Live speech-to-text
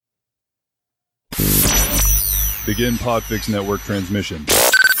Begin Podfix Network transmission.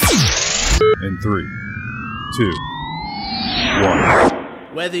 In 3, 2,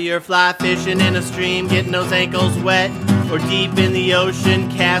 1. Whether you're fly fishing in a stream, getting those ankles wet, or deep in the ocean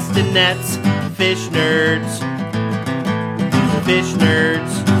casting nets, fish nerds. Fish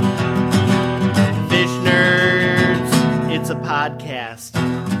nerds. Fish nerds. It's a podcast.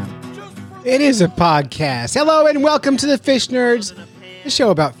 It is a podcast. Hello and welcome to the Fish Nerds, the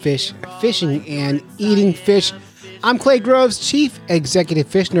show about fish, fishing, and eating fish. I'm Clay Groves, Chief Executive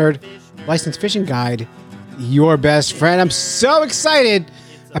Fish Nerd, Licensed Fishing Guide, your best friend. I'm so excited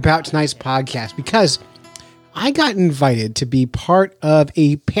about tonight's podcast because I got invited to be part of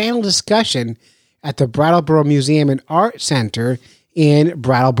a panel discussion at the Brattleboro Museum and Art Center in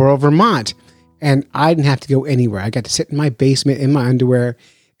Brattleboro, Vermont. And I didn't have to go anywhere. I got to sit in my basement in my underwear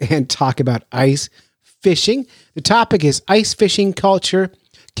and talk about ice fishing. The topic is ice fishing culture,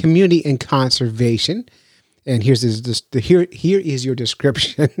 community, and conservation. And here is your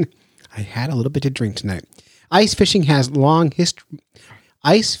description. I had a little bit to drink tonight. Ice fishing has a long,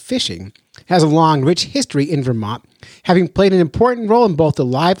 rich history in Vermont, having played an important role in both the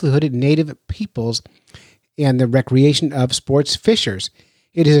livelihood of native peoples and the recreation of sports fishers.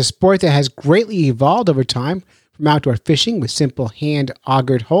 It is a sport that has greatly evolved over time, from outdoor fishing with simple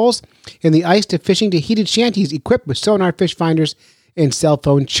hand-augered holes in the ice to fishing to heated shanties equipped with sonar fish finders and cell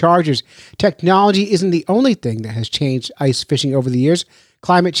phone chargers. Technology isn't the only thing that has changed ice fishing over the years.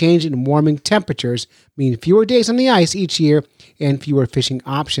 Climate change and warming temperatures mean fewer days on the ice each year and fewer fishing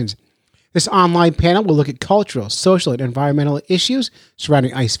options. This online panel will look at cultural, social, and environmental issues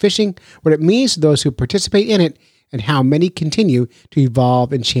surrounding ice fishing, what it means to those who participate in it, and how many continue to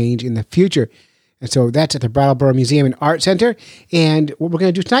evolve and change in the future. And so that's at the Brattleboro Museum and Art Center. And what we're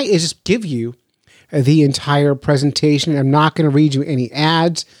going to do tonight is just give you the entire presentation. I'm not going to read you any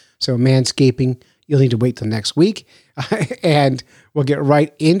ads. So manscaping, you'll need to wait till next week. And we'll get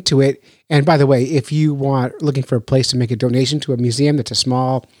right into it. And by the way, if you looking for a place to make a donation to a museum that's a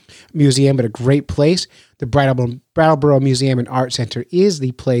small museum but a great place, the Brattleboro Museum and Art Center is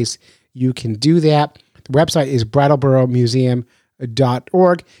the place you can do that. The website is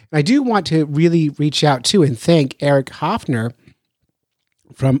brattleboromuseum.org. And I do want to really reach out to and thank Eric Hoffner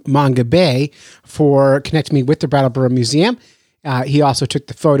from Manga Bay for connecting me with the Brattleboro Museum. He also took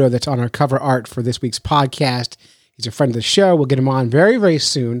the photo that's on our cover art for this week's podcast. He's a friend of the show. We'll get him on very, very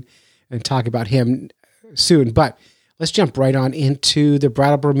soon and talk about him soon. But let's jump right on into the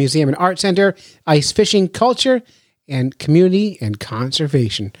Brattleboro Museum and Art Center, ice fishing culture and community and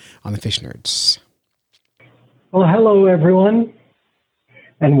conservation on the Fish Nerds. Well, hello, everyone,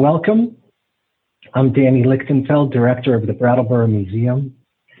 and welcome. I'm Danny Lichtenfeld, director of the Brattleboro Museum.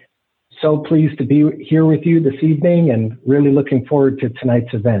 So pleased to be here with you this evening and really looking forward to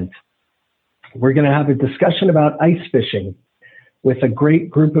tonight's event. We're going to have a discussion about ice fishing with a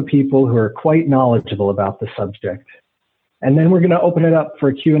great group of people who are quite knowledgeable about the subject. And then we're going to open it up for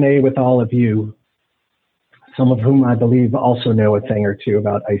a Q&A with all of you, some of whom I believe also know a thing or two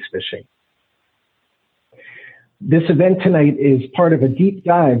about ice fishing. This event tonight is part of a deep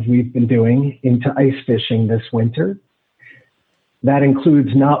dive we've been doing into ice fishing this winter. That includes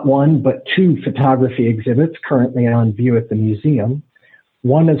not one, but two photography exhibits currently on view at the museum.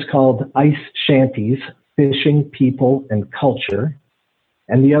 One is called Ice Shanties, Fishing, People, and Culture.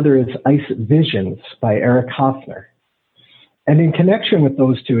 And the other is Ice Visions by Eric Hoffner. And in connection with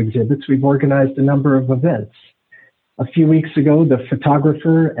those two exhibits, we've organized a number of events. A few weeks ago, the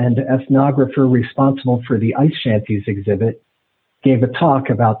photographer and ethnographer responsible for the Ice Shanties exhibit gave a talk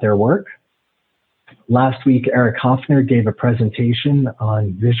about their work. Last week, Eric Hoffner gave a presentation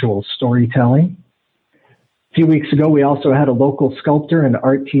on visual storytelling. A few weeks ago, we also had a local sculptor and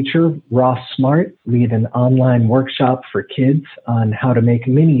art teacher, Ross Smart, lead an online workshop for kids on how to make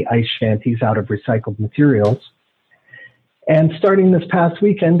mini ice shanties out of recycled materials. And starting this past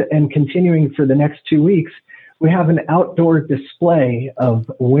weekend and continuing for the next 2 weeks, we have an outdoor display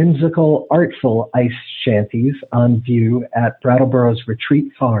of whimsical, artful ice shanties on view at Brattleboro's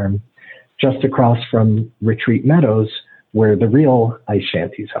Retreat Farm, just across from Retreat Meadows, where the real ice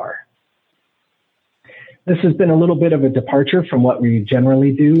shanties are. This has been a little bit of a departure from what we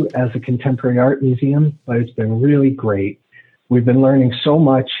generally do as a contemporary art museum, but it's been really great. We've been learning so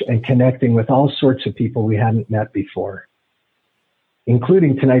much and connecting with all sorts of people we hadn't met before,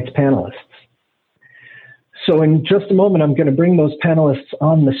 including tonight's panelists. So in just a moment, I'm going to bring those panelists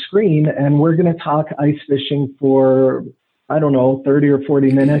on the screen, and we're going to talk ice fishing for, 30 or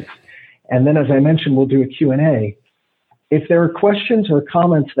 40 minutes. And then, as I mentioned, we'll do a Q&A. If there are questions or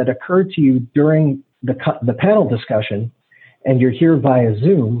comments that occur to you during the panel discussion, and you're here via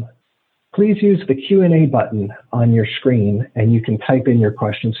Zoom, please use the Q&A button on your screen, and you can type in your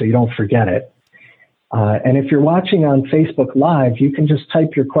question so you don't forget it. And if you're watching on Facebook Live, you can just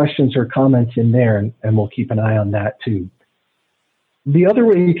type your questions or comments in there, and we'll keep an eye on that too. The other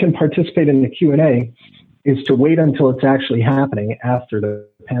way you can participate in the Q&A is to wait until it's actually happening after the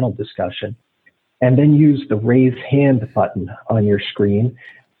panel discussion, and then use the raise hand button on your screen.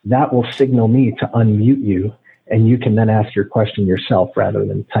 That will signal me to unmute you, and you can then ask your question yourself rather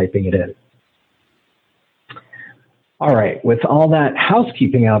than typing it in. All right, with all that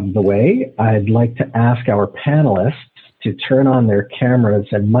housekeeping out of the way, I'd like to ask our panelists to turn on their cameras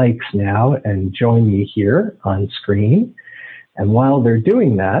and mics now and join me here on screen. And while they're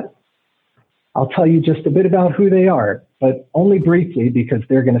doing that, I'll tell you just a bit about who they are, but only briefly because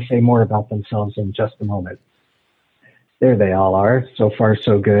they're going to say more about themselves in just a moment. There they all are. So far,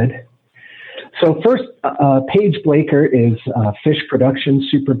 so good. So first, Paige Blaker is Fish Production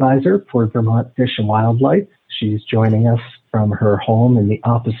Supervisor for Vermont Fish and Wildlife. She's joining us from her home in the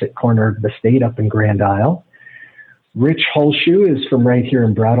opposite corner of the state up in Grand Isle. Rich Holshoe is from right here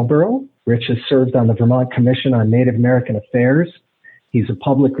in Brattleboro. Rich has served on the Vermont Commission on Native American Affairs. He's a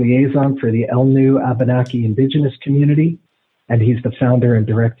public liaison for the Elnu Abenaki Indigenous Community, and he's the founder and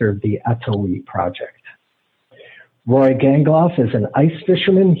director of the Atowi Project. Roy Gangloff is an ice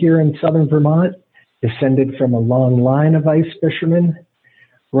fisherman here in southern Vermont, descended from a long line of ice fishermen.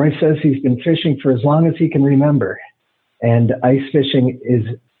 Roy says he's been fishing for as long as he can remember, and ice fishing is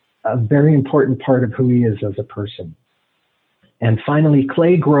a very important part of who he is as a person. And finally,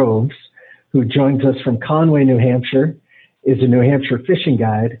 Clay Groves, who joins us from Conway, New Hampshire, is a New Hampshire fishing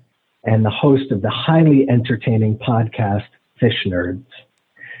guide and the host of the highly entertaining podcast, Fish Nerds.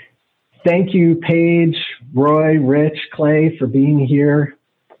 Thank you, Paige, Roy, Rich, Clay, for being here.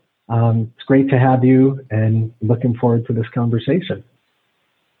 It's great to have you, and looking forward to this conversation.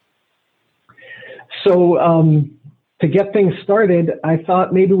 So to get things started, I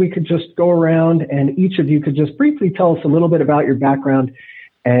thought maybe we could just go around and each of you could just briefly tell us a little bit about your background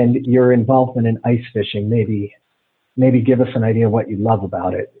and your involvement in ice fishing. Maybe give us an idea of what you love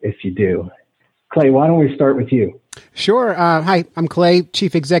about it, if you do. Clay, why don't we start with you? Sure. Hi, I'm Clay,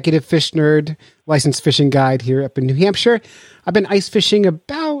 Chief Executive Fish Nerd, licensed fishing guide here up in New Hampshire. I've been ice fishing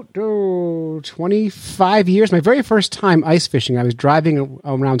about 25 years. My very first time ice fishing, I was driving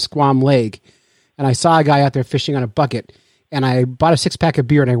around Squam Lake, and I saw a guy out there fishing on a bucket, and I bought a 6-pack of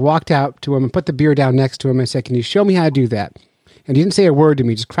beer, and I walked out to him and put the beer down next to him and said, "Can you show me how to do that?" And he didn't say a word to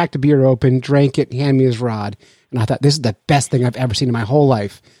me, just cracked the beer open, drank it, handed me his rod. And I thought, this is the best thing I've ever seen in my whole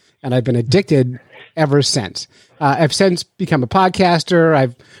life. And I've been addicted ever since. I've since become a podcaster.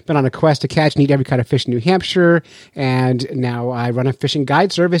 I've been on a quest to catch and eat every kind of fish in New Hampshire. And now I run a fishing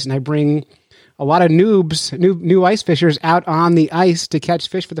guide service, and I bring a lot of noobs, new ice fishers out on the ice to catch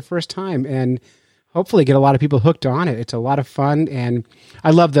fish for the first time. And hopefully get a lot of people hooked on it. It's a lot of fun, and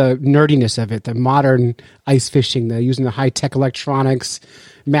I love the nerdiness of it, the modern ice fishing, using the high-tech electronics,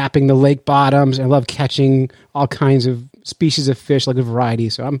 mapping the lake bottoms. I love catching all kinds of species of fish, like a variety.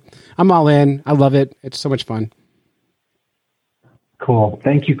 So I'm all in. I love it. It's so much fun. Cool.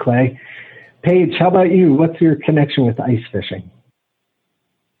 Thank you, Clay. Paige, how about you? What's your connection with ice fishing?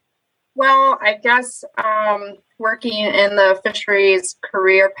 Well, I guess working in the fisheries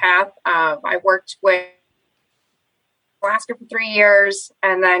career path, I worked with Alaska for 3 years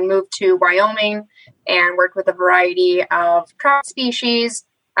and then moved to Wyoming and worked with a variety of trout species.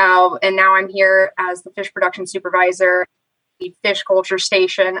 And now I'm here as the fish production supervisor, the fish culture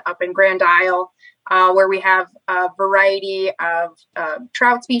station up in Grand Isle, where we have a variety of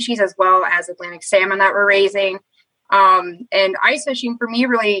trout species as well as Atlantic salmon that we're raising. And ice fishing for me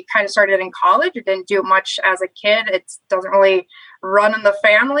really kind of started in college. I didn't do it much as a kid. It doesn't really run in the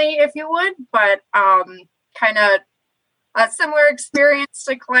family, if you would, but kind of a similar experience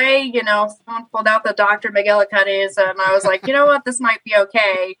to Clay. You know, someone pulled out the Dr. McGillicuddy's, and I was like, you know what, this might be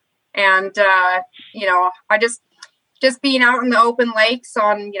okay. And, you know, I just being out in the open lakes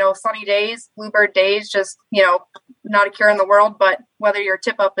on, you know, sunny days, bluebird days, just, you know, not a care in the world, but whether your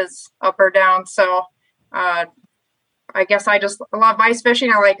tip up is up or down. So, I guess I just love ice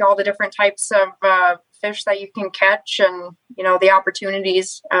fishing. I like all the different types of fish that you can catch and, you know, the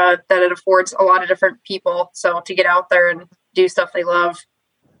opportunities that it affords a lot of different people. So to get out there and do stuff they love.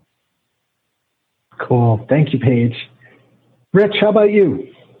 Cool. Thank you, Paige. Rich, how about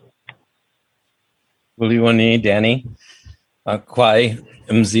you? Uliwani, Danny. Kwai,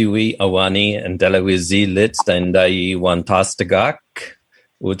 Mziwi, Awani, and Delawizi Litz, Dandai, Wantastagak,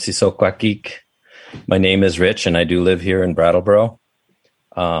 Utsisokwakik. My name is Rich, and I do live here in Brattleboro.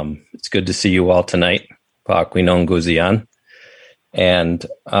 It's good to see you all tonight. Paakwinong Guzian. And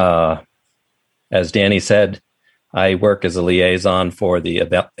as Danny said, I work as a liaison for the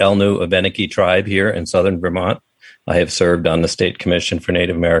Elnu Abenaki tribe here in southern Vermont. I have served on the State Commission for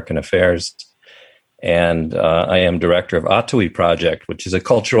Native American Affairs, and I am director of Atui Project, which is a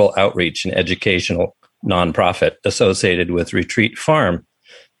cultural outreach and educational nonprofit associated with Retreat Farm,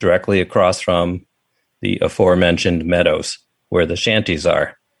 directly across from the aforementioned meadows where the shanties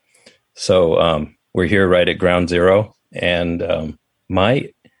are. So we're here right at ground zero, and my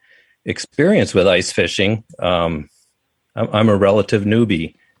experience with ice fishing, I'm a relative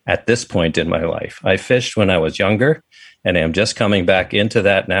newbie at this point in my life. I fished when I was younger, and I'm just coming back into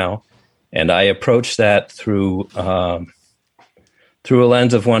that now. And I approach that through a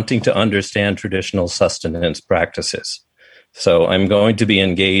lens of wanting to understand traditional sustenance practices. So I'm going to be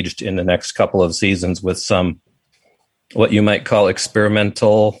engaged in the next couple of seasons with some, what you might call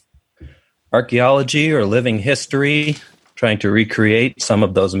experimental archaeology or living history, trying to recreate some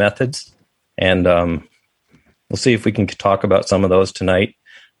of those methods. And we'll see if we can talk about some of those tonight.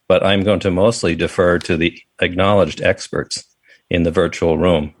 But I'm going to mostly defer to the acknowledged experts in the virtual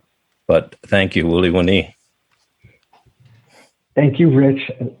room. But thank you, Wuli Wuni. Thank you,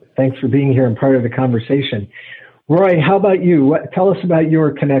 Rich. Thanks for being here and part of the conversation. Roy, how about you? Tell us about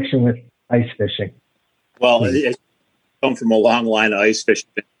your connection with ice fishing. Well, I come from a long line of ice fishing,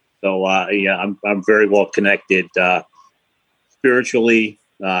 so I'm very well connected spiritually.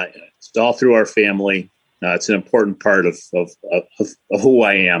 It's all through our family. It's an important part of who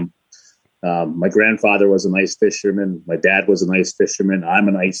I am. My grandfather was an ice fisherman. My dad was an ice fisherman. I'm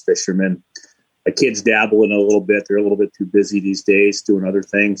an ice fisherman. My kids dabble in it a little bit. They're a little bit too busy these days doing other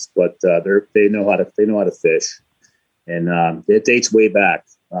things, but they know how to fish, and it dates way back.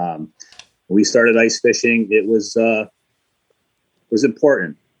 When we started ice fishing, it was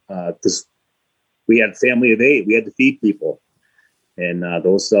important because we had a family of 8. We had to feed people, and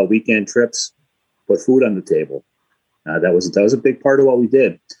those weekend trips put food on the table. That was a big part of what we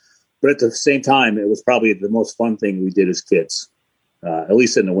did. But at the same time, it was probably the most fun thing we did as kids, at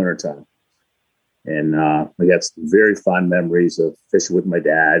least in the wintertime. And we got some very fond memories of fishing with my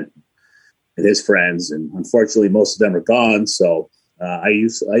dad and his friends. And unfortunately, most of them are gone. So I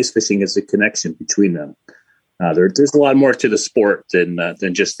use ice fishing as a connection between them. There's a lot more to the sport than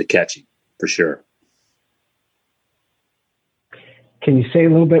just the catching, for sure. Can you say a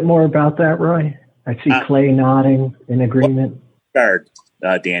little bit more about that, Roy? I see Clay nodding in agreement.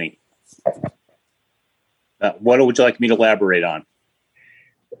 Danny. What would you like me to elaborate on?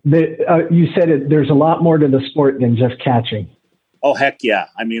 You said there's a lot more to the sport than just catching. Oh, heck yeah.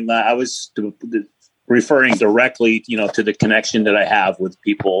 I mean, I was referring directly, to the connection that I have with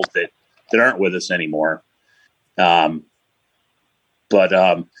people that aren't with us anymore. But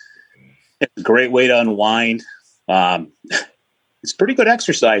it's a great way to unwind. It's pretty good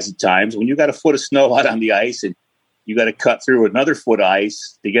exercise at times when you got a foot of snow out on the ice and you got to cut through another foot of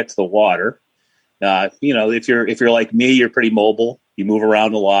ice to get to the water. If you're like me, you're pretty mobile. You move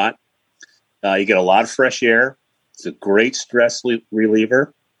around a lot. You get a lot of fresh air. It's a great stress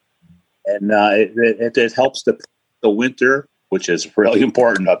reliever, and it helps the winter, which is really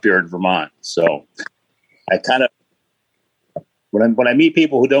important up here in Vermont. So, I kind of when I meet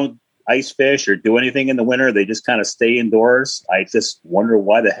people who don't ice fish or do anything in the winter, they just kind of stay indoors. I just wonder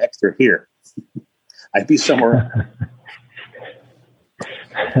why the heck they're here. I'd be somewhere.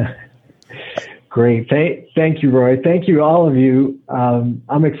 Great. Thank you, Roy. Thank you, all of you.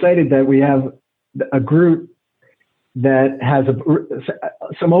 I'm excited that we have a group that has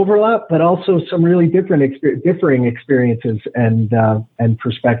some overlap, but also some really differing experiences and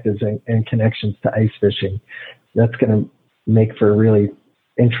perspectives and connections to ice fishing. That's going to make for a really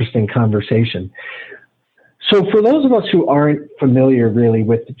interesting conversation. So for those of us who aren't familiar really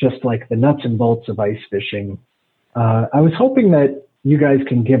with just like the nuts and bolts of ice fishing, I was hoping that you guys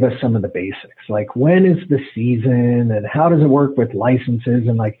can give us some of the basics, like when is the season and how does it work with licenses,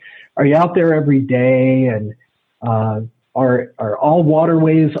 and like, are you out there every day, and are all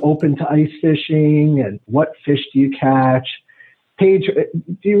waterways open to ice fishing, and what fish do you catch? Paige,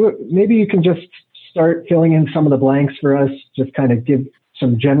 maybe you can just start filling in some of the blanks for us, just kind of give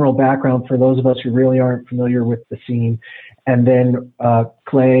some general background for those of us who really aren't familiar with the scene. And then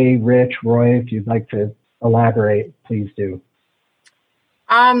Clay, Rich, Roy, if you'd like to elaborate, please do.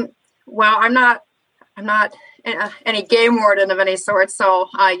 Well, I'm not any game warden of any sort. So,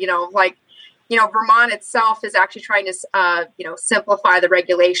 like Vermont itself is actually trying to, simplify the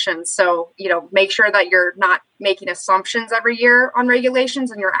regulations. So, make sure that you're not making assumptions every year on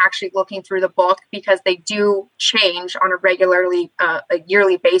regulations and you're actually looking through the book, because they do change on a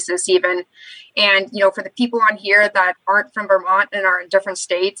yearly basis even. And, for the people on here that aren't from Vermont and are in different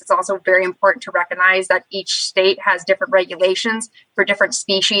states, it's also very important to recognize that each state has different regulations for different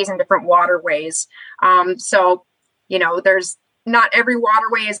species and different waterways. So, there's not every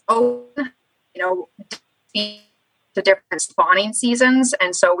waterway is open, to different spawning seasons.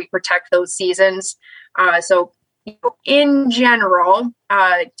 And so we protect those seasons. So in general,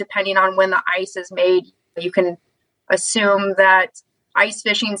 depending on when the ice is made, you can assume that ice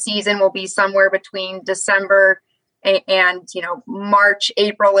fishing season will be somewhere between December and March,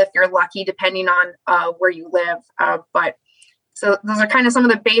 April, if you're lucky, depending on where you live. But so those are kind of some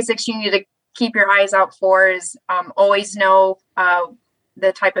of the basics you need to keep your eyes out for. Is always know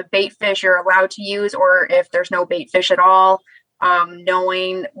the type of bait fish you're allowed to use, or if there's no bait fish at all.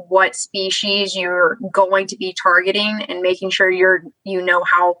 Knowing what species you're going to be targeting and making sure you know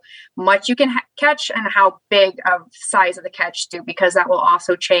how much you can catch and how big of size of the catch too, because that will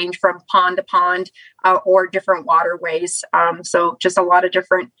also change from pond to pond or different waterways. So just a lot of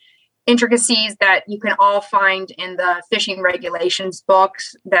different intricacies that you can all find in the fishing regulations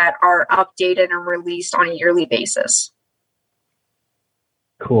books that are updated and released on a yearly basis.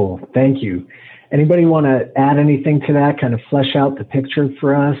 Cool. Thank you. Anybody want to add anything to that, kind of flesh out the picture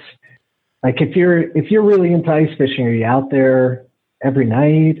for us? Like if you're really into ice fishing, are you out there every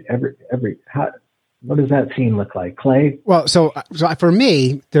night? What does that scene look like, Clay? Well, so for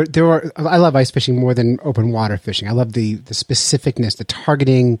me, I love ice fishing more than open water fishing. I love the specificness, the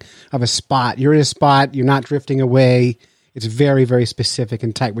targeting of a spot. You're in a spot, you're not drifting away. It's very, very specific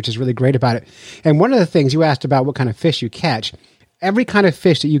and tight, which is really great about it. And one of the things you asked about what kind of fish you catch, every kind of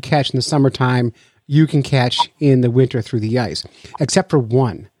fish that you catch in the summertime, you can catch in the winter through the ice, except for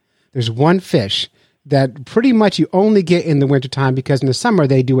one. There's one fish that pretty much you only get in the wintertime, because in the summer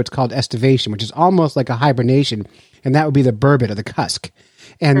they do what's called estivation, which is almost like a hibernation, and that would be the burbot or the cusk.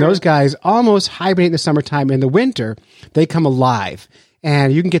 And those guys almost hibernate in the summertime. In the winter, they come alive.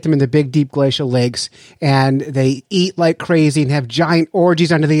 And you can get them in the big, deep glacial lakes, and they eat like crazy and have giant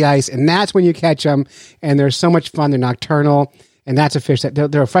orgies under the ice. And that's when you catch them. And they're so much fun. They're nocturnal. And that's a fish that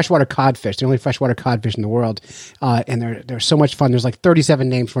they're a freshwater codfish. They're the only freshwater codfish in the world. And they're so much fun. There's like 37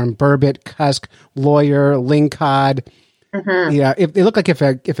 names for them: burbot, cusk, lawyer, lingcod. Mm-hmm. Yeah. If they look like if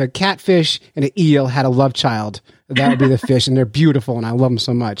a catfish and an eel had a love child, that would be the fish. And they're beautiful. And I love them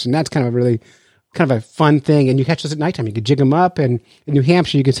so much. And that's kind of a fun thing. And you catch those at nighttime. You could jig them up. And in New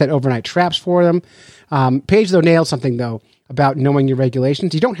Hampshire, you can set overnight traps for them. Paige, though, nailed something, though, about knowing your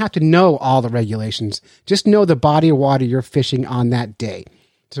regulations. You don't have to know all the regulations. Just know the body of water you're fishing on that day.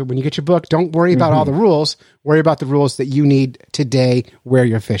 So when you get your book, don't worry about all the rules. Worry about the rules that you need today where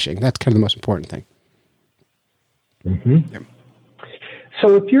you're fishing. That's kind of the most important thing. Mm-hmm. Yep.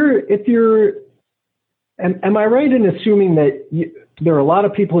 So if you're, am I right in assuming that there are a lot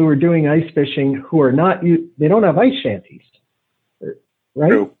of people who are doing ice fishing who are they don't have ice shanties, right?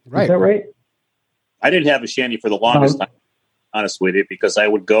 True. Right. Is that right? I didn't have a shanty for the longest time, honest with you, because I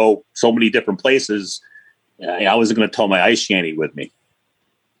would go so many different places. I wasn't going to tow my ice shanty with me.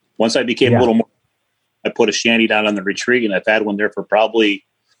 Once I became a little more, I put a shanty down on the retreat, and I've had one there for probably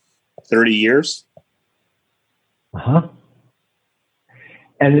 30 years. Uh-huh.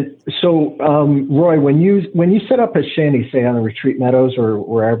 And so, Roy, when you set up a shanty, say on the retreat meadows or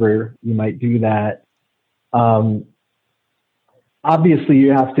wherever you might do that, obviously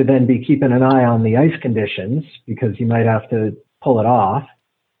you have to then be keeping an eye on the ice conditions, because you might have to pull it off.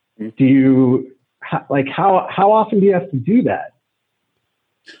 Mm-hmm. Do you how often do you have to do that?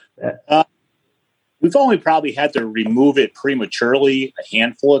 We've only probably had to remove it prematurely a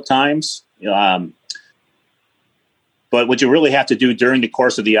handful of times. But what you really have to do during the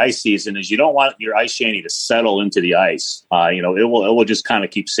course of the ice season is you don't want your ice shanty to settle into the ice. It will just kind of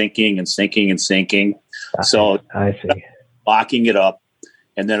keep sinking and sinking and sinking. So I see. Locking it up,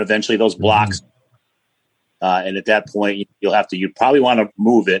 and then eventually those blocks. And at that point, you probably want to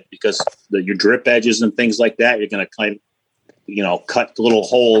move it, because your drip edges and things like that, you're going to kind of, cut little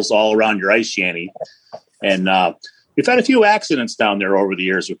holes all around your ice shanty. And we've had a few accidents down there over the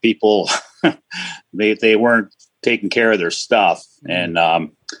years where people, they weren't taking care of their stuff. And I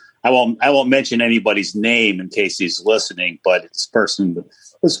won't mention anybody's name in case he's listening, but this person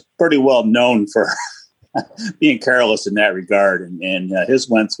was pretty well known for being careless in that regard. And his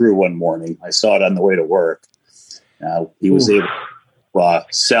went through one morning. I saw it on the way to work. He was able to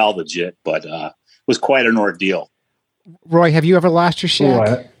salvage it, but it was quite an ordeal. Roy, have you ever lost your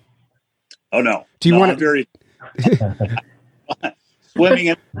shack? Oh no. Do you want to very swimming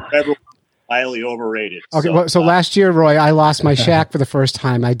in everyone highly overrated. Okay, so last year, Roy, I lost my shack for the first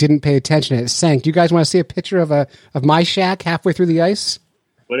time. I didn't pay attention. It sank. Do you guys want to see a picture of my shack halfway through the ice?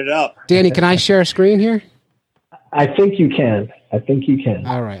 Put it up. Danny, can I share a screen here? I think you can.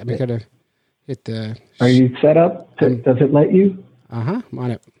 All right. I'm going to hit the... Are you set up? Does it let you? I'm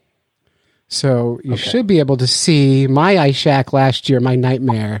on it. So you should be able to see my ice shack last year, my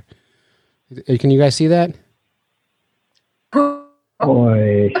nightmare. Can you guys see that?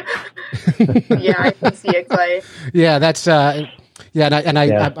 Boy. Yeah, I can see it, Clay. Yeah, that's I'm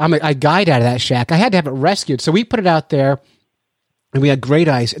a guide out of that shack. I had to have it rescued, so we put it out there, and we had great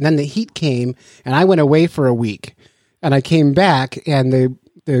ice. And then the heat came, and I went away for a week, and I came back, and the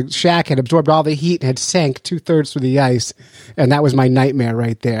shack had absorbed all the heat and had sank 2/3 through the ice, and that was my nightmare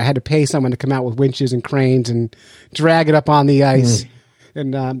right there. I had to pay someone to come out with winches and cranes and drag it up on the ice,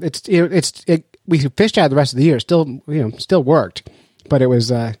 and we fished out the rest of the year. Still worked, but it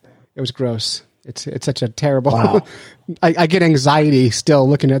was gross. It's such a terrible. Wow. I get anxiety still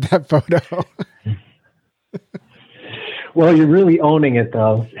looking at that photo. Well, you're really owning it,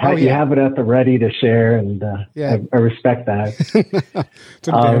 though. You Yeah. have it at the ready to share, and I respect that. It's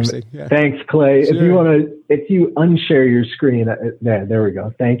embarrassing. Yeah. Thanks, Clay. Sure. If you unshare your screen, there we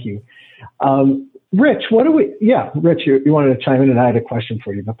go. Thank you. Rich, Rich, you wanted to chime in, and I had a question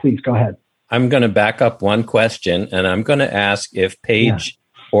for you, but please go ahead. I'm going to back up one question, and I'm going to ask if Paige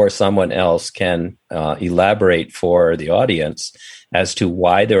or someone else can elaborate for the audience as to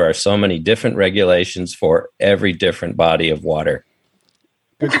why there are so many different regulations for every different body of water.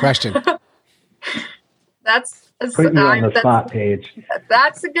 Good question. Putting you on the spot, Paige.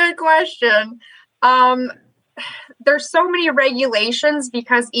 That's a good question. There's so many regulations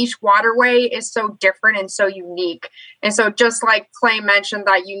because each waterway is so different and so unique. And so just like Clay mentioned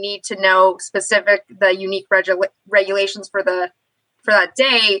that you need to know the unique regulations for that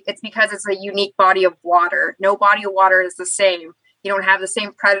day, it's because it's a unique body of water. No body of water is the same. You don't have the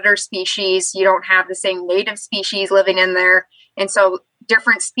same predator species. You don't have the same native species living in there. And so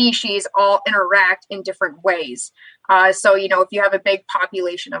different species all interact in different ways. So, if you have a big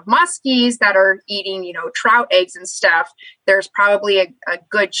population of muskies that are eating, trout eggs and stuff, there's probably a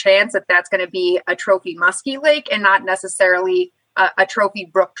good chance that that's going to be a trophy muskie lake and not necessarily a trophy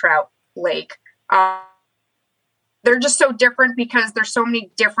brook trout lake. They're just so different because there's so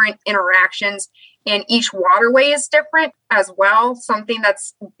many different interactions, and each waterway is different as well. Something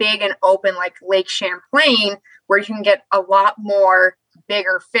that's big and open like Lake Champlain, where you can get a lot more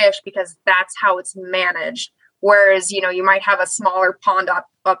bigger fish because that's how it's managed. Whereas, you might have a smaller pond up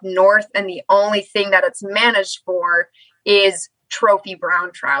north, and the only thing that it's managed for is trophy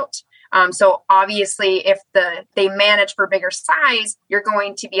brown trout. So obviously, if they manage for bigger size, you're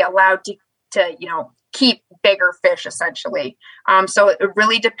going to be allowed to keep bigger fish essentially. So it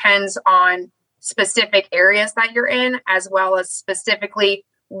really depends on specific areas that you're in, as well as specifically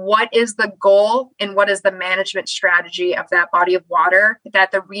what is the goal and what is the management strategy of that body of water that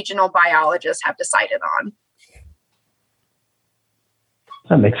the regional biologists have decided on.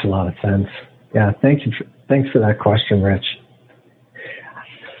 That makes a lot of sense. Yeah, thanks for that question, Rich.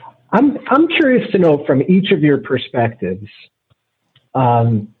 I'm curious to know from each of your perspectives,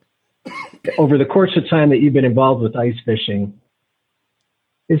 over the course of time that you've been involved with ice fishing,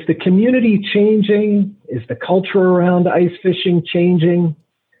 is the community changing? Is the culture around ice fishing changing?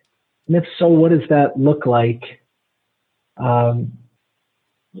 And if so, what does that look like? Roy,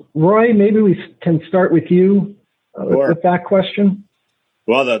 maybe we can start with you with that question.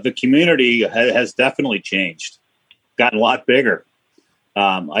 Well, the community has definitely changed, gotten a lot bigger.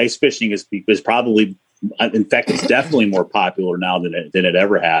 Ice fishing is probably, in fact, it's definitely more popular now than it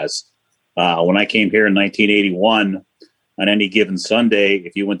ever has. When I came here in 1981, on any given Sunday,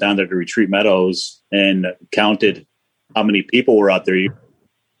 if you went down there to Retreat Meadows and counted how many people were out there, you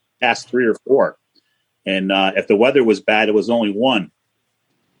passed 3 or 4. And if the weather was bad, it was only 1.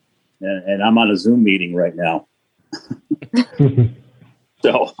 And I'm on a Zoom meeting right now.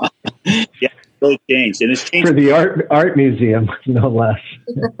 So, yeah, it's really changed. And it's changed. For the art museum, no less.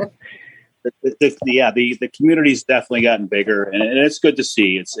 The community's definitely gotten bigger, and it's good to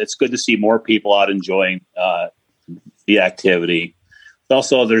see. It's good to see more people out enjoying the activity.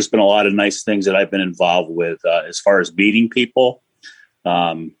 Also, there's been a lot of nice things that I've been involved with as far as meeting people.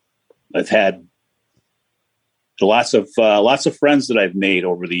 I've had lots of friends that I've made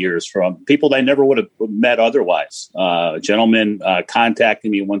over the years from people that I never would have met otherwise. A gentleman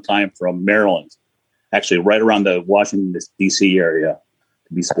contacted me one time from Maryland, actually right around the Washington, D.C. area,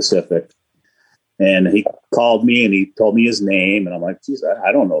 to be specific. And he called me and he told me his name. And I'm like, geez,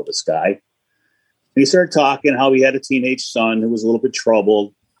 I don't know this guy. he started talking how he had a teenage son who was a little bit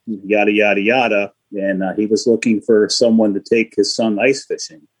troubled, yada, yada, yada. And he was looking for someone to take his son ice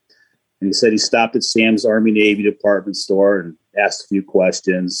fishing. And he said he stopped at Sam's Army Navy department store and asked a few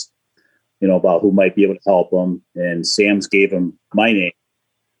questions, about who might be able to help him. And Sam's gave him my name.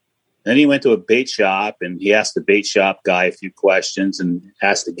 Then he went to a bait shop and he asked the bait shop guy a few questions and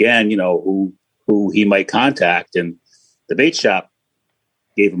asked again, who he might contact. And the bait shop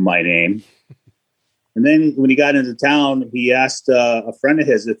gave him my name. And then when he got into town, he asked a friend of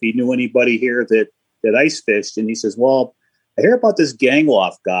his if he knew anybody here that ice fished. And he says, well, I hear about this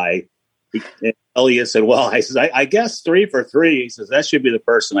Gangloff guy. Elliot said, well, I guess 3 for 3. He says, that should be the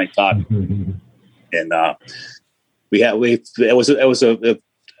person I talked to. And it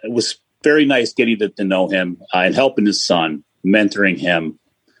was very nice getting to know him and helping his son, mentoring him.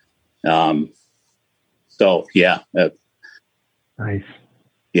 So, yeah. Nice.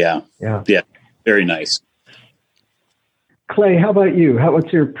 Yeah. Very nice. Clay, how about you?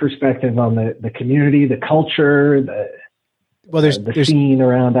 What's your perspective on the community, the culture, there's scene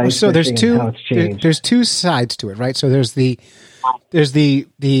around ice so there's fishing and how it's changed? There's two sides to it, right? So there's the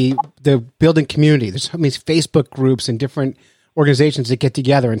building community. There's these Facebook groups and different organizations that get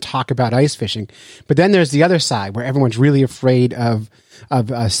together and talk about ice fishing. But then there's the other side where everyone's really afraid of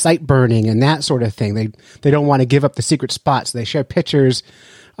site burning and that sort of thing. They don't want to give up the secret spots. So they share pictures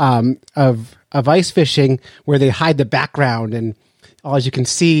of ice fishing where they hide the background, and all you can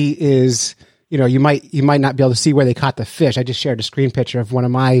see is, you might not be able to see where they caught the fish. I just shared a screen picture of one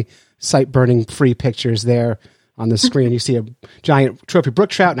of my site burning free pictures there on the screen. You see a giant trophy brook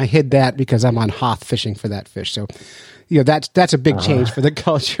trout, and I hid that because I'm on Hoth fishing for that fish. So, that's a big change for the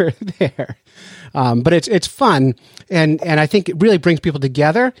culture there. But it's fun, and I think it really brings people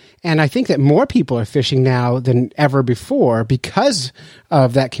together. And I think that more people are fishing now than ever before because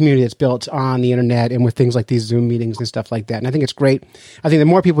of that community that's built on the internet and with things like these Zoom meetings and stuff like that. And I think it's great. I think the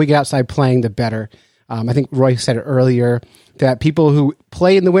more people we get outside playing, the better. I think Roy said it earlier that people who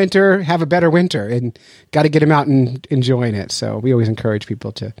play in the winter have a better winter, and got to get them out and enjoying it. So we always encourage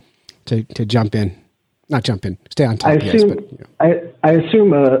people to jump in. Not jump in, stay on top. I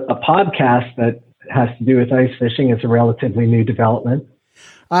assume a podcast that has to do with ice fishing is a relatively new development.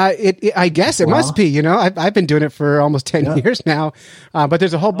 I guess it must be. I've been doing it for almost 10 years now, but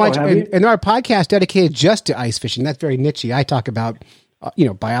there's a whole bunch. And our podcast dedicated just to ice fishing. That's very niche-y. I talk about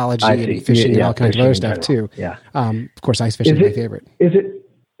biology and fishing and all kinds of other stuff too. Yeah. Of course, ice fishing is my favorite. Is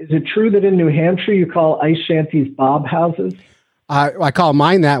it true that in New Hampshire you call ice shanties bob houses? I call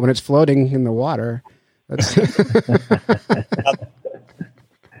mine that when it's floating in the water. What's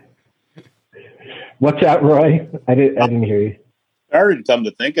that, Roy? I didn't hear you. Started, come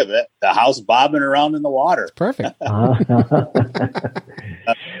to think of it, the house bobbing around in the water. Perfect.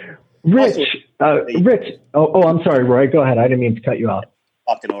 Rich. Oh, I'm sorry, Roy. Go ahead. I didn't mean to cut you off.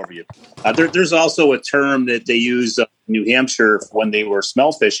 Talking over you. There's also a term that they use in New Hampshire when they were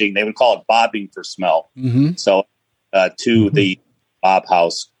smell fishing. They would call it bobbing for smell. Mm-hmm. So, the Bob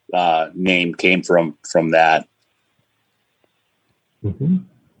House name came from that. Mm-hmm.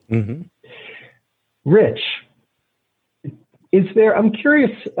 Mm-hmm. Rich, is there? I'm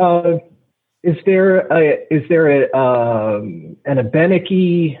curious. Is there an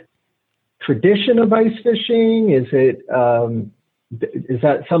Abenaki tradition of ice fishing? Is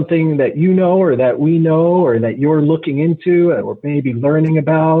that something that you know, or that we know, or that you're looking into, or maybe learning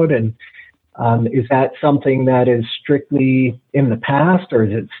about? And is that something that is strictly in the past, or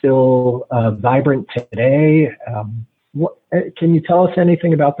is it still vibrant today? Can you tell us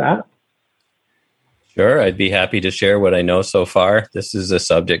anything about that? Sure, I'd be happy to share what I know so far. This is a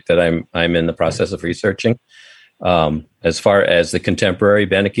subject that I'm in the process of researching. As far as the contemporary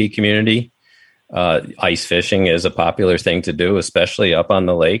Benaki community, ice fishing is a popular thing to do, especially up on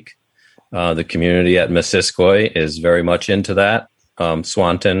the lake. The community at Missisquoi is very much into that.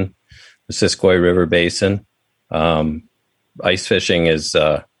 Swanton, Missisquoi River Basin. Ice fishing is,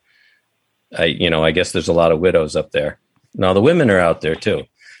 I guess there's a lot of widows up there. Now the women are out there too.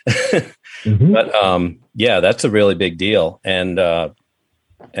 Mm-hmm. But that's a really big deal, and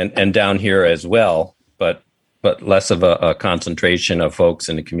down here as well, but less of a concentration of folks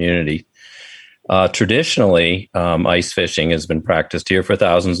in the community. Traditionally, ice fishing has been practiced here for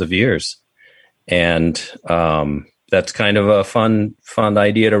thousands of years, and that's kind of a fun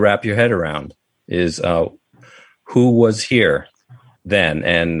idea to wrap your head around. Is who was here then,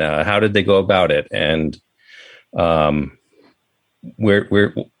 and how did they go about it, and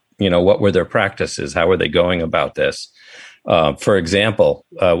what were their practices? How were they going about this? For example,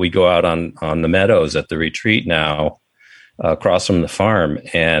 we go out on the meadows at the retreat now, across from the farm,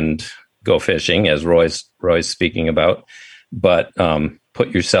 and go fishing, as Roy's speaking about, but put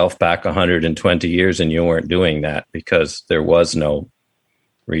yourself back 120 years and you weren't doing that because there was no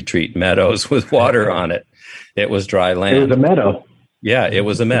retreat meadows with water on it. It was dry land. It was a meadow. Yeah, it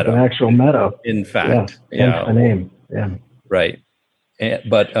was a meadow. An actual meadow. In fact. Hence the name. Yeah. Right.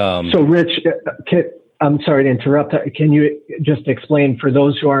 But so Rich, I'm sorry to interrupt. Can you just explain for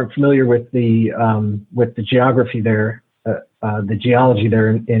those who aren't familiar with the geography there, the geology there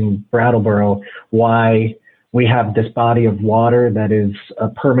in Brattleboro, why we have this body of water that is a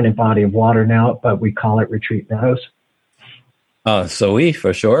permanent body of water now, but we call it Retreat Meadows?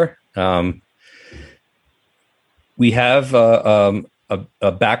 For sure. We have a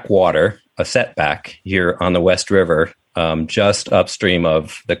backwater, a setback here on the West River, just upstream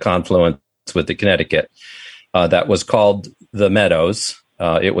of the confluence with the Connecticut, that was called the Meadows.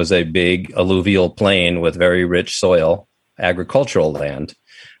 It was a big alluvial plain with very rich soil, agricultural land,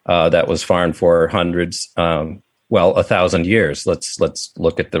 that was farmed for hundreds, 1,000 years. Let's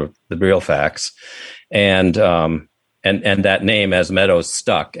look at the real facts, and that name as Meadows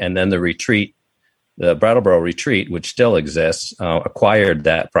stuck. And then the retreat, the Brattleboro Retreat, which still exists, acquired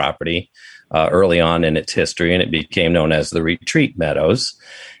that property early on in its history, and it became known as the Retreat Meadows.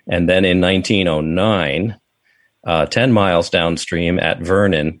 And then in 1909, 10 miles downstream at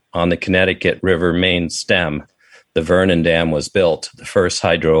Vernon on the Connecticut River main stem, the Vernon Dam was built, the first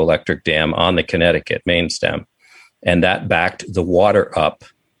hydroelectric dam on the Connecticut main stem. And that backed the water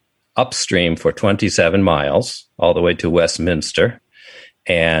upstream for 27 miles, all the way to Westminster.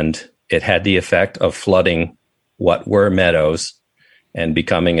 And it had the effect of flooding what were meadows and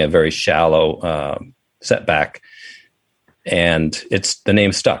becoming a very shallow setback. And the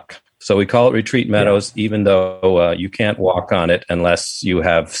name stuck. So we call it Retreat Meadows, even though you can't walk on it unless you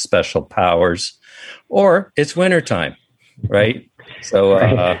have special powers or it's wintertime, right?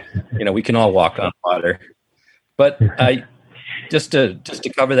 So, we can all walk on water. But just to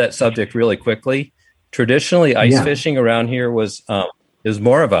cover that subject really quickly, traditionally ice fishing around here is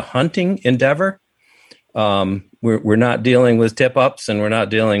more of a hunting endeavor. We're not dealing with tip-ups, and we're not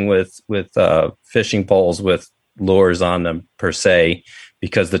dealing with fishing poles with lures on them per se,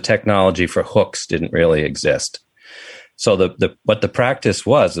 because the technology for hooks didn't really exist. So what the practice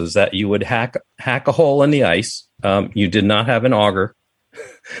was that you would hack a hole in the ice. You did not have an auger,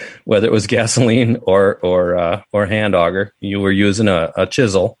 whether it was gasoline or hand auger. You were using a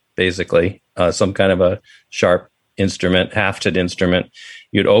chisel, basically, some kind of a sharp instrument, hafted instrument.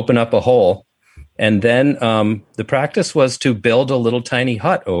 You'd open up a hole, and then the practice was to build a little tiny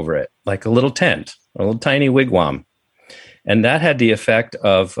hut over it, like a little tent, a little tiny wigwam. And that had the effect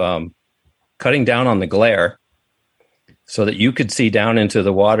of cutting down on the glare so that you could see down into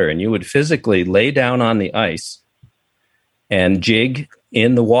the water, and you would physically lay down on the ice and jig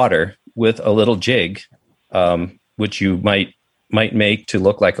in the water with a little jig, which you might make to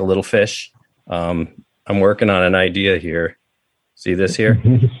look like a little fish. I'm working on an idea here. See this here?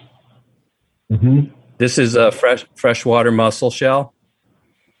 Mm-hmm. This is a freshwater mussel shell.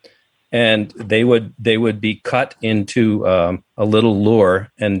 And they would be cut into a little lure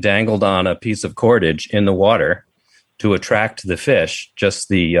and dangled on a piece of cordage in the water to attract the fish. Just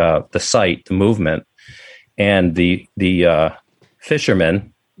the sight, the movement, and the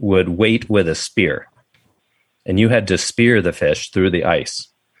fishermen would wait with a spear, and you had to spear the fish through the ice.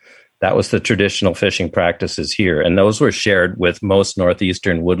 That was the traditional fishing practices here, and those were shared with most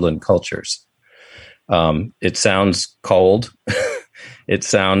northeastern woodland cultures. It sounds cold. It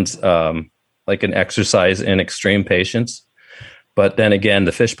sounds like an exercise in extreme patience. But then again,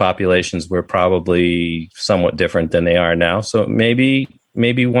 the fish populations were probably somewhat different than they are now. So maybe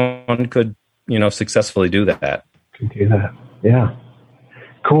one could, successfully do that. Could do that. Yeah.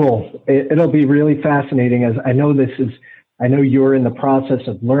 Cool. It'll be really fascinating, as I know you're in the process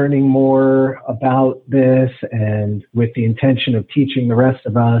of learning more about this, and with the intention of teaching the rest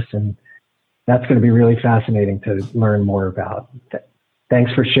of us. And that's going to be really fascinating to learn more about.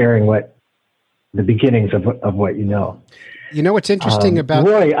 Thanks for sharing the beginnings of what you know. You know what's interesting about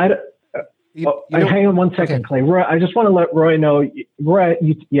Roy? Hang on one second, okay. Clay. Roy, I just want to let Roy know. Roy,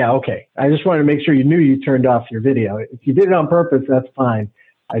 okay. I just wanted to make sure you knew you turned off your video. If you did it on purpose, that's fine.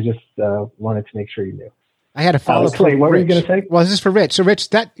 I just wanted to make sure you knew. I had a follow-up. Clay, what were you going to say? Well, this is for Rich. So,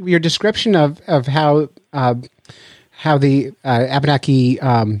 Rich, that your description of how the Abenaki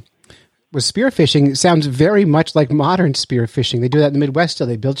was spearfishing sounds very much like modern spearfishing. They do that in the Midwest still.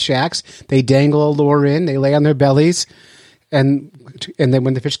 They build shacks, they dangle a lure in, they lay on their bellies, and then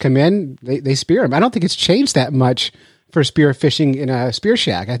when the fish come in, they spear them. I don't think it's changed that much for spearfishing in a spear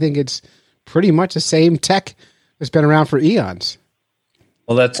shack. I think it's pretty much the same tech that's been around for eons.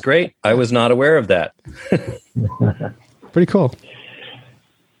 Well, that's great. I was not aware of that. Pretty cool.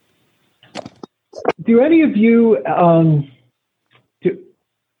 Do any of you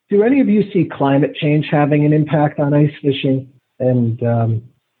do any of you see climate change having an impact on ice fishing? And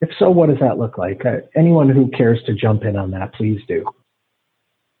if so, what does that look like? Anyone who cares to jump in on that, please do.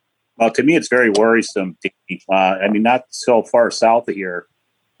 Well, to me, it's very worrisome. I mean, not so far south of here,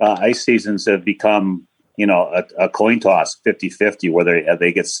 ice seasons have become, a coin toss, 50-50, whether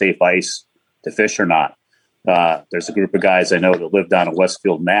they get safe ice to fish or not. There's a group of guys I know that live down in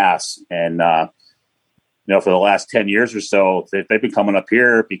Westfield, Mass. And, for the last 10 years or so, they've been coming up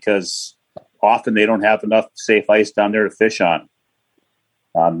here because often they don't have enough safe ice down there to fish on.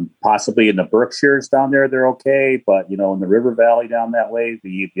 Possibly in the Berkshires down there, they're okay. But, in the river valley down that way,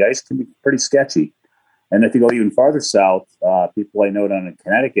 the ice can be pretty sketchy. And if you go even farther south, people I know down in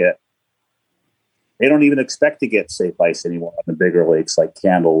Connecticut, they don't even expect to get safe ice anymore on the bigger lakes like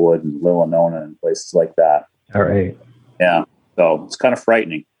Candlewood and Little Nona and places like that. All right. Yeah. So it's kind of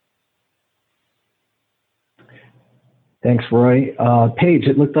frightening. Thanks, Roy. Paige,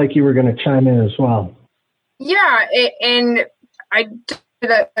 it looked like you were going to chime in as well. Yeah, and I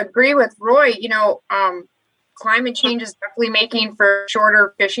agree with Roy. Climate change is definitely making for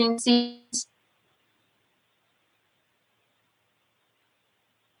shorter fishing seasons.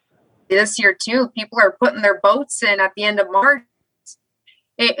 This year too, people are putting their boats in at the end of March.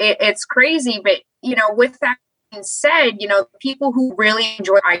 It's crazy, but with that being said, people who really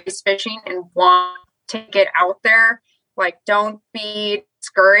enjoy ice fishing and want to get out there, don't be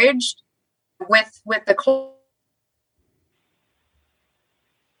discouraged with the cold.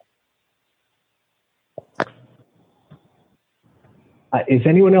 Is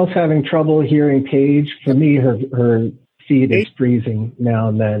anyone else having trouble hearing Paige? For me, her feed is freezing now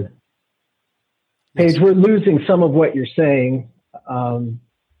and then. Paige, we're losing some of what you're saying.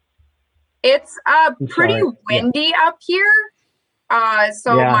 It's pretty windy up here,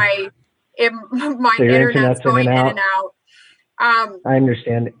 so yeah. my so internet's going in and out. I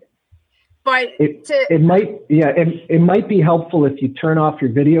understand. But it might be helpful if you turn off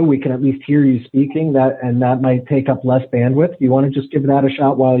your video. We can at least hear you speaking. That might take up less bandwidth. You want to just give that a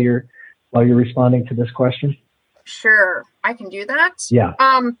shot while you're responding to this question? Sure, I can do that. Yeah.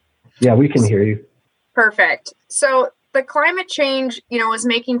 Yeah, we can hear you. Perfect. So the climate change, is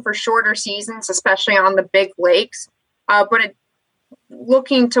making for shorter seasons, especially on the big lakes. But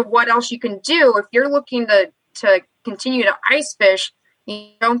looking to what else you can do, if you're looking to continue to ice fish,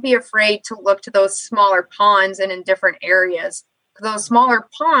 don't be afraid to look to those smaller ponds and in different areas. Those smaller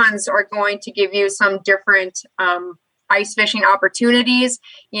ponds are going to give you some different ice fishing opportunities,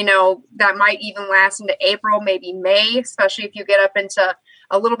 that might even last into April, maybe May, especially if you get up into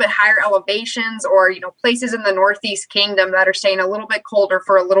a little bit higher elevations or, places in the Northeast Kingdom that are staying a little bit colder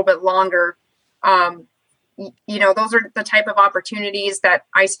for a little bit longer. Those are the type of opportunities that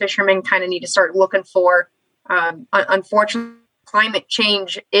ice fishermen kind of need to start looking for. Unfortunately, climate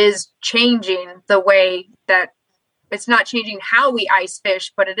change is changing the way that it's not changing how we ice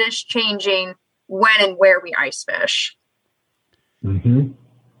fish, but it is changing when and where we ice fish. Mm-hmm.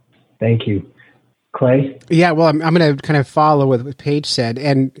 Thank you. Clay? Yeah, well, I'm going to kind of follow what Paige said.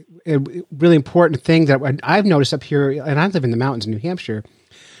 And a really important thing that I've noticed up here, and I live in the mountains in New Hampshire,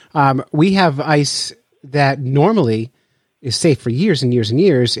 we have ice that normally is safe for years and years and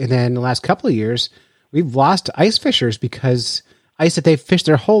years. And then the last couple of years, we've lost ice fishers because ice that they've fished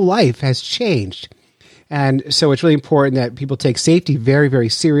their whole life has changed. And so it's really important that people take safety very, very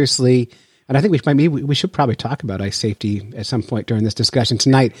seriously. And I think we should probably talk about ice safety at some point during this discussion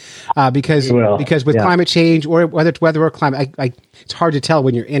tonight, because with climate change, or whether it's weather or climate, it's hard to tell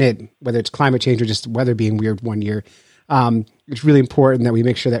when you're in it, whether it's climate change or just weather being weird one year. It's really important that we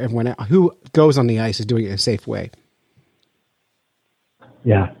make sure that everyone who goes on the ice is doing it in a safe way.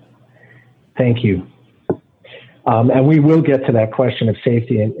 Yeah. Thank you. And we will get to that question of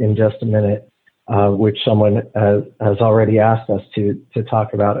safety in just a minute, which someone has already asked us to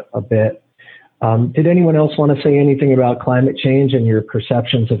talk about a bit. Did anyone else want to say anything about climate change and your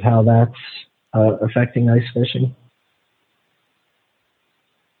perceptions of how that's affecting ice fishing?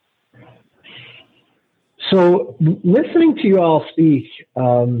 So listening to you all speak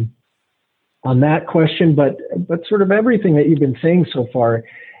on that question, but sort of everything that you've been saying so far,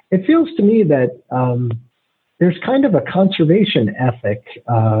 it feels to me that there's kind of a conservation ethic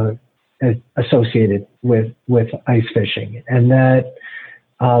associated with ice fishing, and that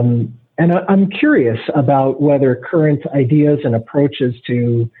and I'm curious about whether current ideas and approaches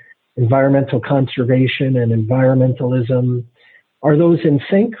to environmental conservation and environmentalism, are those in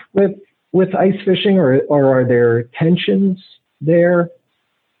sync with ice fishing, or are there tensions there?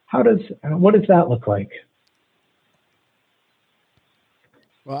 what does that look like?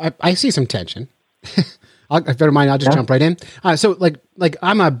 Well, I see some tension. If you don't mind, I'll just jump right in. So like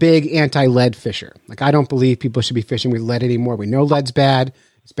I'm a big anti-lead fisher. Like, I don't believe people should be fishing with lead anymore. We know lead's bad.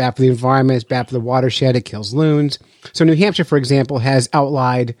 It's bad for the environment. It's bad for the watershed. It kills loons. So New Hampshire, for example, has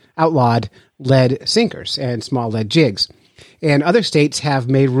outlawed lead sinkers and small lead jigs. And other states have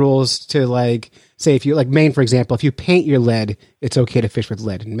made rules to, like, say, if you, like Maine, for example, if you paint your lead, it's okay to fish with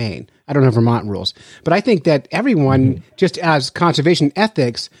lead in Maine. I don't know Vermont rules. But I think that everyone, just as conservation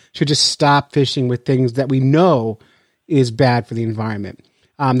ethics, should just stop fishing with things that we know is bad for the environment.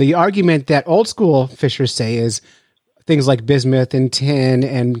 The argument that old school fishers say is things like bismuth and tin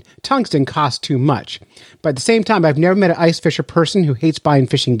and tungsten cost too much. But at the same time, I've never met an ice fisher person who hates buying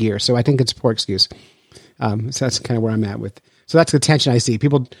fishing gear. So I think it's a poor excuse. So that's kind of where I'm at with. So that's the tension I see.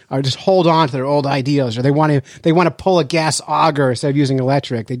 People are just hold on to their old ideals, or they want to pull a gas auger instead of using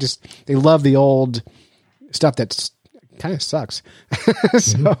electric. They love the old stuff that's kind of sucks.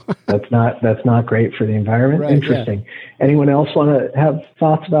 So that's not great for the environment. Right, interesting. Yeah. Anyone else want to have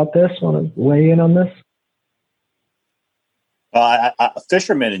thoughts about this? Want to weigh in on this?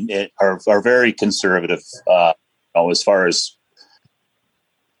 Fishermen are very conservative, as far as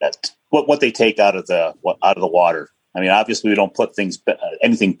what they take out of the water. I mean, obviously, we don't put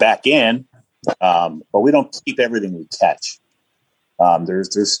anything back in, but we don't keep everything we catch.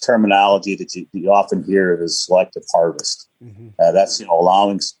 There's terminology that you often hear as selective harvest. Mm-hmm. That's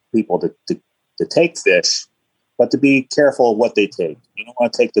allowing people to take fish, but to be careful of what they take. You don't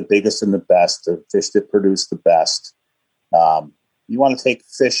want to take the biggest and the best, the fish that produce the best. You want to take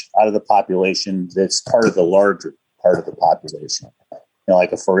fish out of the population that's part of the larger part of the population.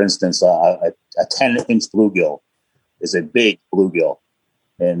 Like for instance, a 10-inch bluegill is a big bluegill,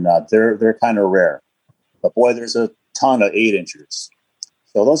 and they're kind of rare. But boy, there's a ton of 8-inchers.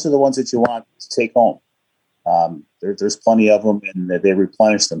 So those are the ones that you want to take home. There's plenty of them, and they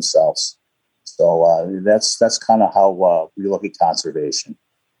replenish themselves. So that's kind of how we look at conservation.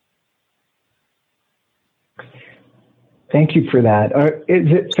 Thank you for that.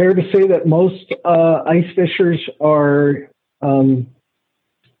 Is it fair to say that most ice fishers are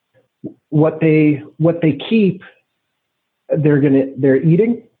what they keep? They're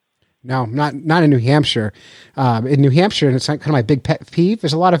eating? No, not in New Hampshire. In New Hampshire, and it's kind of my big pet peeve.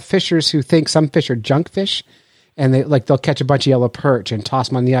 There's a lot of fishers who think some fish are junk fish, and they'll catch a bunch of yellow perch and toss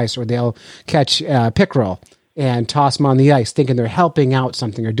them on the ice, or they'll catch pickerel and toss them on the ice, thinking they're helping out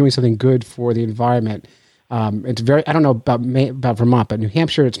something or doing something good for the environment. It's very, I don't know about Vermont, but New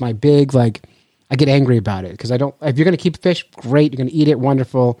Hampshire, it's my big, I get angry about it because if you're going to keep fish, great, you're going to eat it,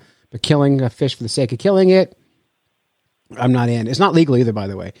 wonderful, but killing a fish for the sake of killing it, I'm not in. It's not legal either, by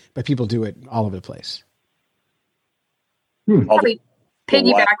the way, but people do it all over the place. Probably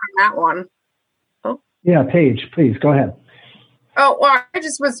piggyback on that one. Oh. Yeah, Paige, please go ahead. Oh, well, I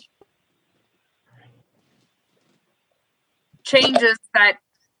just was changes that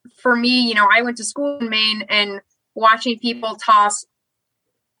for me, I went to school in Maine, and watching people toss.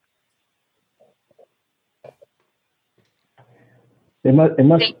 It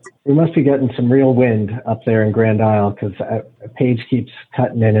must be getting some real wind up there in Grand Isle, because Paige keeps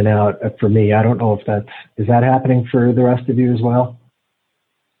cutting in and out for me. I don't know if is that happening for the rest of you as well?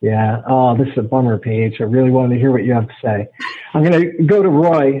 Yeah. Oh, this is a bummer, Paige. I really wanted to hear what you have to say. I'm going to go to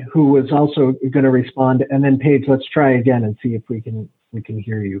Roy, who was also going to respond, and then Paige, let's try again and see if we can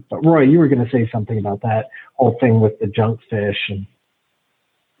hear you. But Roy, you were going to say something about that whole thing with the junk fish.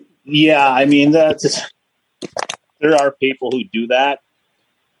 Yeah, I mean, there are people who do that,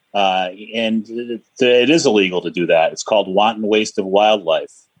 and it is illegal to do that. It's called wanton waste of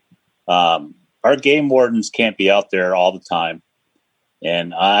wildlife. Our game wardens can't be out there all the time,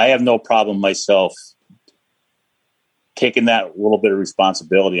 and I have no problem myself taking that little bit of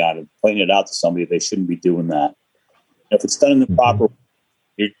responsibility on it, pointing it out to somebody they shouldn't be doing that. If it's done in the proper way,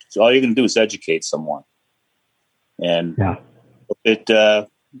 all you're going to do is educate someone. And if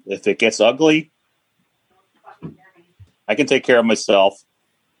it gets ugly, I can take care of myself.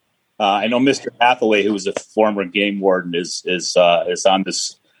 I know Mr. Hathaway, who is a former game warden, is on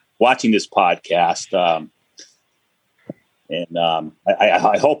this, watching this podcast, and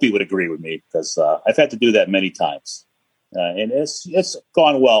I hope he would agree with me, because I've had to do that many times, and it's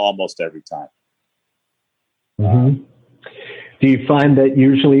gone well almost every time. Mm-hmm. Do you find that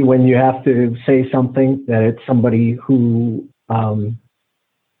usually when you have to say something, that it's somebody who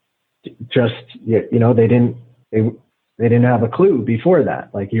just they didn't have a clue before that?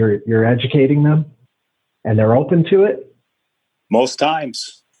 Like you're educating them, and they're open to it? Most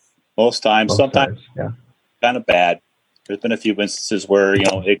times. Sometimes yeah. Kind of bad. There's been a few instances where,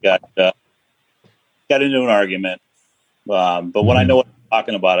 it got into an argument. But when I know what I'm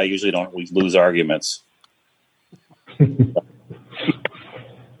talking about, I usually don't lose arguments. You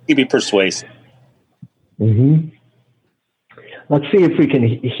be persuasive. Mm-hmm. Let's see if we can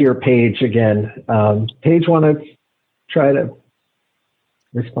hear Paige again. Paige, want to try to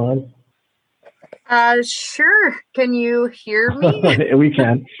respond? Sure. Can you hear me? We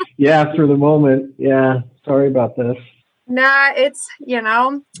can. Yeah, for the moment. Yeah. Sorry about this. Nah, it's,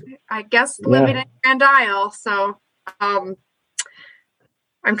 I guess living in Grand Isle. So I'm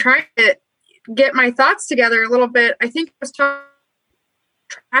trying to get my thoughts together a little bit. I think I was talking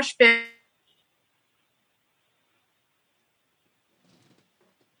trash bin.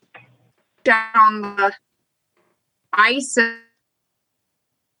 Down the ice.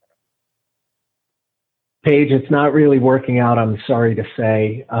 Paige, it's not really working out, I'm sorry to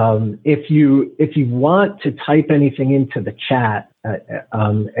say. If you want to type anything into the chat,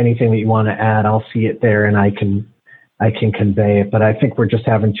 anything that you want to add, I'll see it there and I can convey it. But I think we're just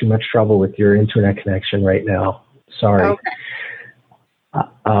having too much trouble with your internet connection right now. Sorry. Okay.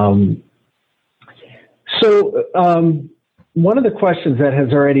 So one of the questions that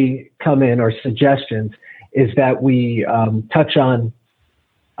has already come in, or suggestions, is that we touch on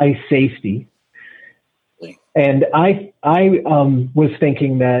ice safety. And I was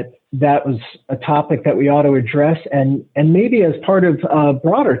thinking that was a topic that we ought to address, and maybe as part of a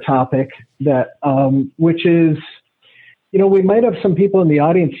broader topic that which is, we might have some people in the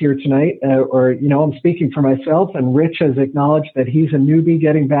audience here tonight, or I'm speaking for myself, and Rich has acknowledged that he's a newbie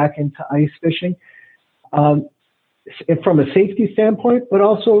getting back into ice fishing, from a safety standpoint, but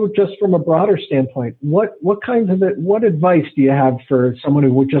also just from a broader standpoint. What advice do you have for someone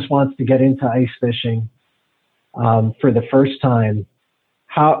who just wants to get into ice fishing? For the first time,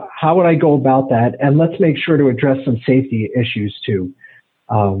 how would I go about that? And let's make sure to address some safety issues too.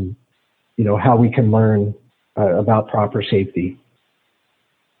 How we can learn about proper safety.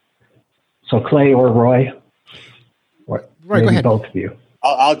 So Clay or Roy, Roy, maybe go ahead. Both of you.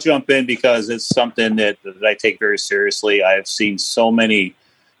 I'll jump in because it's something that I take very seriously. I've seen so many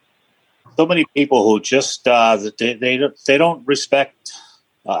people who just they don't respect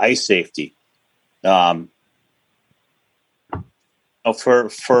ice safety. For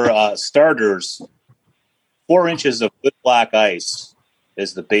starters, 4 inches of good black ice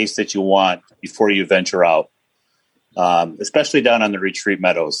is the base that you want before you venture out, especially down on the retreat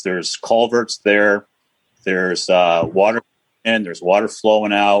meadows. There's culverts there. There's water in. There's water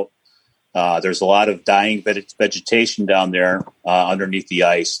flowing out. There's a lot of dying vegetation down there underneath the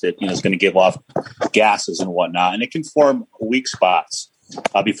ice that is going to give off gases and whatnot, and it can form weak spots.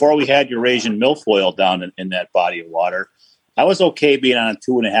 Before we had Eurasian milfoil down in that body of water, I was okay being on a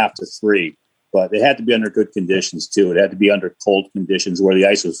 2.5 to 3, but it had to be under good conditions too. It had to be under cold conditions where the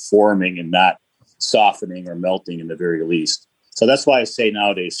ice was forming and not softening or melting in the very least. So that's why I say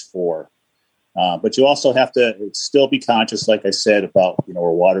nowadays 4. But you also have to still be conscious, like I said, about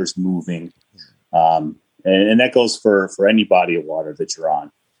where water's moving, and that goes for any body of water that you're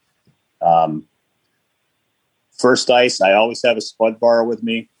on. First ice, I always have a spud bar with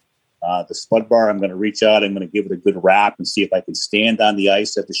me. The spud bar, I'm going to reach out. I'm going to give it a good wrap and see if I can stand on the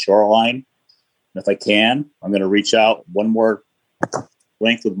ice at the shoreline. And if I can, I'm going to reach out one more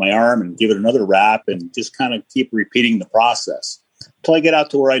length with my arm and give it another wrap and just kind of keep repeating the process until I get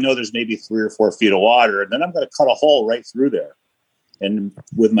out to where I know there's maybe 3 or 4 feet of water. And then I'm going to cut a hole right through there. And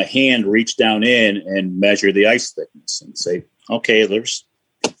with my hand, reach down in and measure the ice thickness and say, okay, there's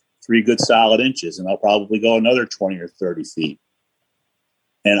 3 good solid inches. And I'll probably go another 20 or 30 feet.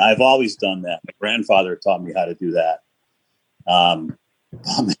 And I've always done that. My grandfather taught me how to do that.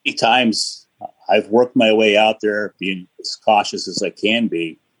 Many times I've worked my way out there being as cautious as I can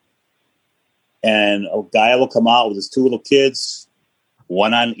be. And a guy will come out with his 2 little kids,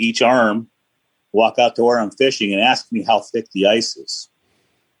 one on each arm, walk out to where I'm fishing and ask me how thick the ice is.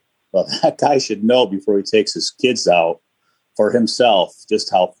 Well, that guy should know before he takes his kids out for himself just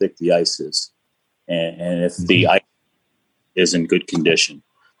how thick the ice is. And if the ice is in good condition.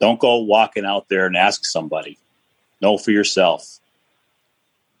 Don't go walking out there and ask somebody. Know for yourself.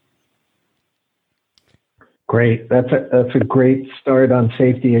 Great. That's a great start on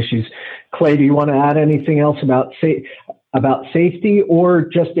safety issues. Clay, do you want to add anything else about safety or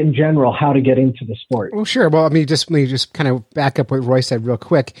just in general how to get into the sport? Well, sure. Well, let me just kind of back up what Roy said real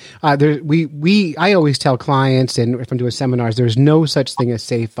quick. I always tell clients, and if I'm doing seminars, there's no such thing as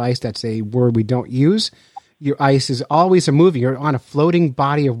safe ice. That's a word we don't use. Your ice is always moving. You're on a floating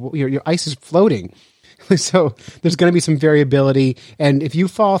body of your ice is floating. So there's going to be some variability. And if you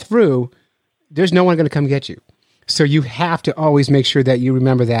fall through, there's no one going to come get you. So you have to always make sure that you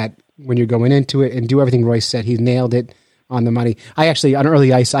remember that when you're going into it and do everything Royce said. He nailed it on the money. I actually, on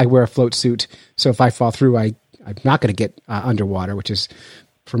early ice, I wear a float suit. So if I fall through, I'm not going to get underwater, which is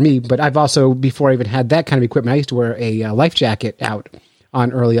for me. But I've also, before I even had that kind of equipment, I used to wear a life jacket out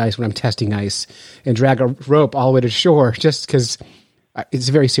on early ice when I'm testing ice and drag a rope all the way to shore just because it's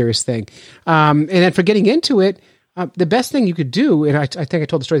a very serious thing. And then for getting into it, the best thing you could do, and I think I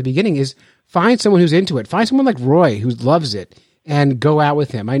told the story at the beginning, is find someone who's into it. Find someone like Roy who loves it and go out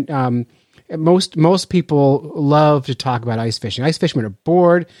with him. Most people love to talk about ice fishing. Ice fishermen are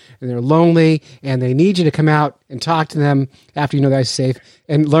bored and they're lonely and they need you to come out and talk to them after you know the ice is safe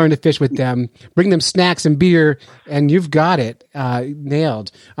and learn to fish with them. Bring them snacks and beer and you've got it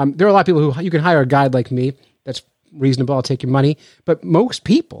nailed. There are a lot of people who you can hire a guide like me. That's reasonable. I'll take your money. But most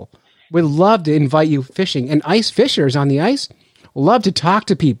people would love to invite you fishing. And ice fishers on the ice love to talk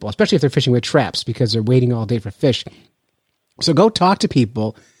to people, especially if they're fishing with traps because they're waiting all day for fish. So go talk to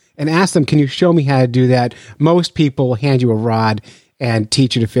people and ask them, can you show me how to do that? Most people will hand you a rod and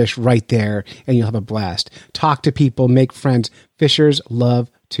teach you to fish right there, and you'll have a blast. Talk to people, make friends. Fishers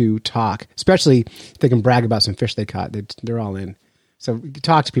love to talk, especially if they can brag about some fish they caught. They're all in. So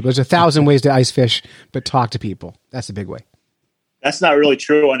talk to people. There's 1,000 ways to ice fish, but talk to people. That's the big way. That's not really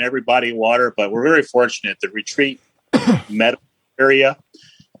true on every body of water, but we're very fortunate. The retreat medical area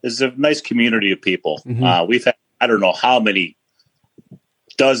is a nice community of people. Mm-hmm. We've had, I don't know how many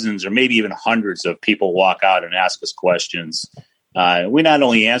dozens or maybe even hundreds of people walk out and ask us questions. We not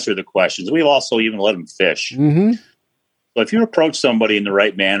only answer the questions, we also even let them fish. Mm-hmm. So if you approach somebody in the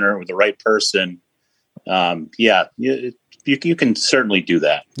right manner with the right person, you can certainly do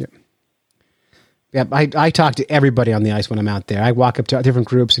that. Yeah, I talk to everybody on the ice when I'm out there. I walk up to different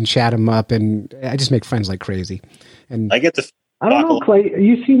groups and chat them up, and I just make friends like crazy. And I get to. I don't know, Clay.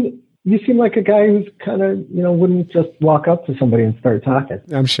 You seem like a guy who's kind of, wouldn't just walk up to somebody and start talking.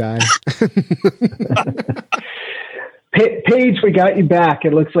 I'm shy. Paige, we got you back.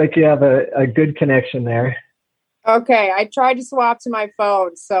 It looks like you have a good connection there. Okay, I tried to swap to my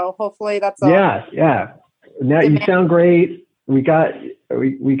phone, so hopefully that's all. Yeah. Now you sound great. We got you.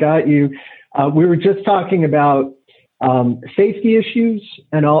 We were just talking about safety issues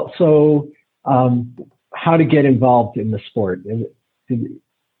and also how to get involved in the sport.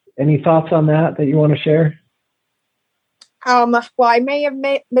 Any thoughts on that you want to share? Well, I may have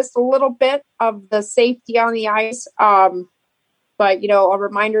missed a little bit of the safety on the ice, but a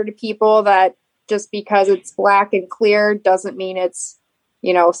reminder to people that just because it's black and clear doesn't mean it's,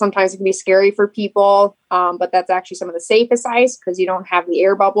 sometimes it can be scary for people, but that's actually some of the safest ice because you don't have the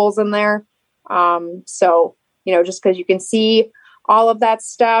air bubbles in there. So, just because you can see all of that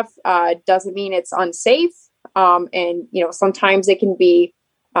stuff doesn't mean it's unsafe. And, sometimes it can be,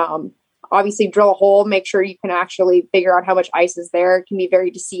 obviously drill a hole, make sure you can actually figure out how much ice is there. It can be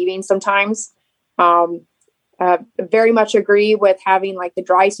very deceiving sometimes. Very much agree with having like the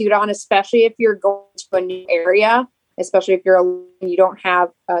dry suit on, especially if you're going to a new area, especially if you don't have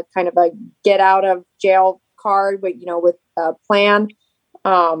kind of a get out of jail card, but, with a plan.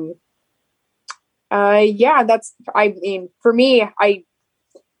 For me, I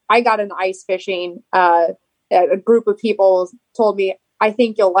got into ice fishing. A group of people told me, I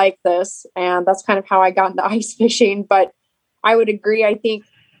think you'll like this. And that's kind of how I got into ice fishing. But I would agree. I think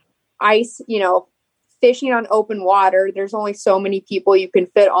ice, fishing on open water, there's only so many people you can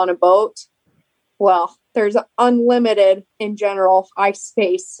fit on a boat. Well, there's unlimited in general ice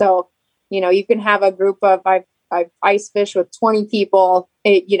space. So, you can have a group of, I've ice fished with 20 people,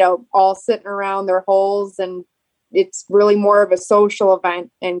 all sitting around their holes, and it's really more of a social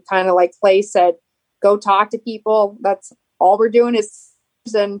event. And kind of like Clay said, go talk to people. That's all we're doing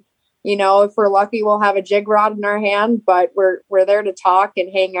and, if we're lucky, we'll have a jig rod in our hand, but we're there to talk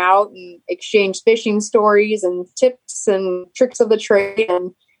and hang out and exchange fishing stories and tips and tricks of the trade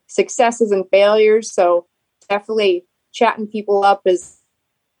and successes and failures. So definitely chatting people up is.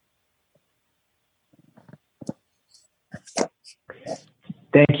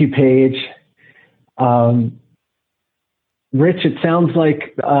 Thank you, Paige. Rich, it sounds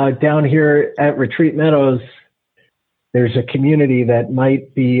like down here at Retreat Meadows, there's a community that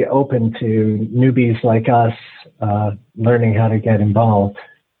might be open to newbies like us learning how to get involved.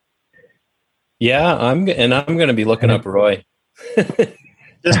 Yeah, I'm going to be looking up Roy.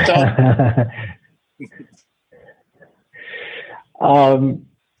 Just don't.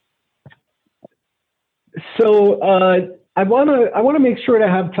 I want to make sure to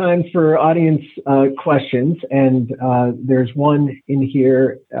have time for audience questions, and there's one in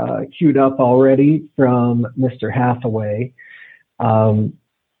here queued up already from Mr. Hathaway. But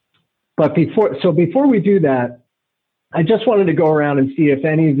before we do that, I just wanted to go around and see if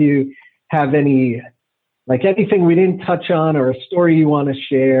any of you have any, like anything we didn't touch on, or a story you want to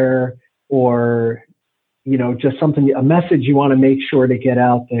share, or, you know, just something, a message you want to make sure to get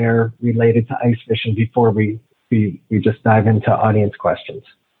out there related to ice fishing before we just dive into audience questions.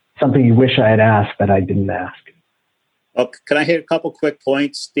 Something you wish I had asked that I didn't ask. Oh, can I hit a couple quick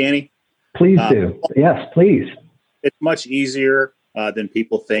points, Danny? Please do. Yes, please. It's much easier than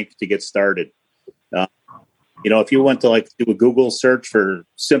people think to get started. You know, if you went to like do a Google search for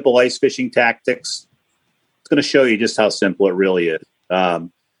simple ice fishing tactics, it's going to show you just how simple it really is. You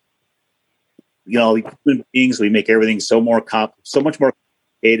know, human beings, we make everything so much more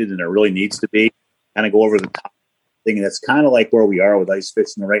complicated than it really needs to be. Kind of go over the top thing, and that's kind of like where we are with ice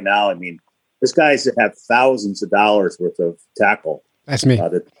fishing right now. I mean, there's guys that have thousands of dollars worth of tackle. That's me.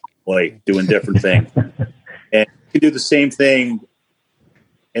 Doing different things, and you can do the same thing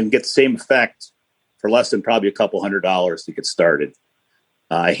and get the same effect for less than probably a couple $100 to get started.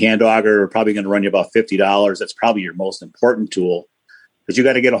 A hand auger are probably going to run you about $50. That's probably your most important tool, because you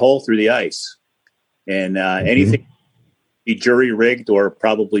got to get a hole through the ice. And anything be jury rigged or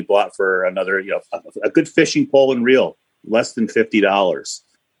probably bought for another, you know, a good fishing pole and reel, less than $50.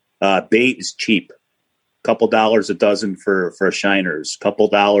 Bait is cheap, a couple dollars a dozen for shiners, a couple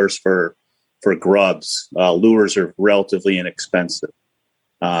dollars for grubs. Lures are relatively inexpensive.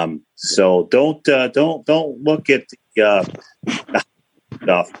 So don't look at the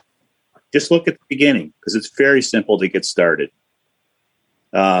stuff. Just look at the beginning, because it's very simple to get started.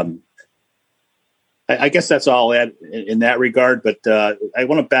 I guess that's all in that regard, but I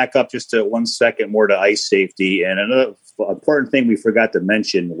want to back up just to 1 second more to ice safety. And another important thing we forgot to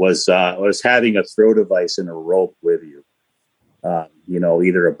mention was having a throw device and a rope with you. You know,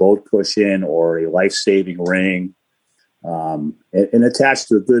 either a boat cushion or a life-saving ring. And attached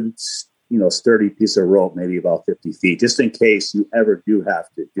to a good, you know, sturdy piece of rope, maybe about 50 feet, just in case you ever do have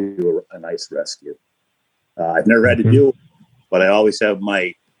to do an ice rescue. I've never had to do it, but I always have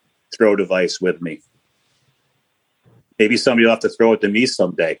my throw device with me. Maybe somebody will have to throw it to me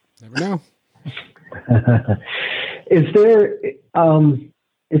someday. Never know. Is there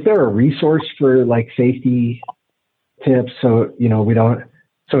a resource for like safety tips? So, you know,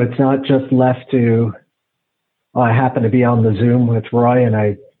 so it's not just left to, I happen to be on the Zoom with Roy and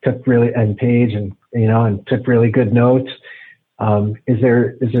I took and Paige and, you know, and took really good notes. Is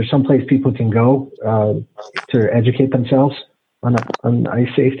there some place people can go to educate themselves on ice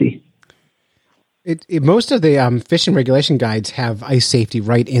safety? Most of the fishing regulation guides have ice safety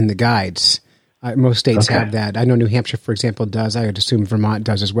right in the guides. Most states have that. I know New Hampshire, for example, does. I would assume Vermont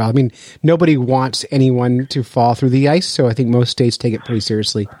does as well. I mean, nobody wants anyone to fall through the ice, so I think most states take it pretty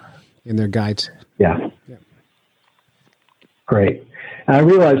seriously in their guides. Yeah. Great. I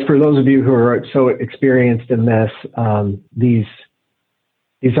realize for those of you who are so experienced in this, these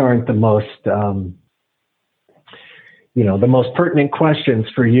aren't the most, the most pertinent questions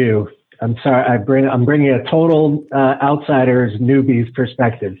for you. I'm sorry, I'm bringing a total outsider's newbie's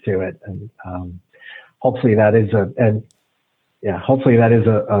perspective to it, and hopefully that is of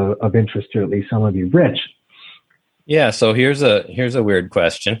interest to at least some of you. Rich. Yeah. So here's a weird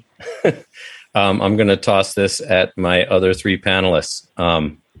question. I'm going to toss this at my other three panelists.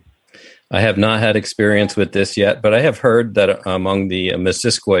 I have not had experience with this yet, but I have heard that among the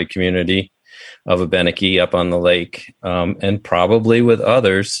Missisquoi community of Abenaki up on the lake, and probably with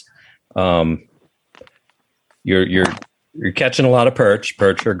others, you're catching a lot of perch.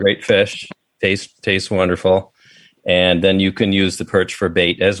 Perch are great fish, taste wonderful, and then you can use the perch for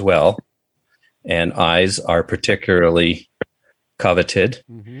bait as well. And eyes are particularly coveted.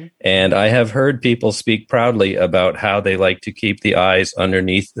 Mm-hmm. And I have heard people speak proudly about how they like to keep the eyes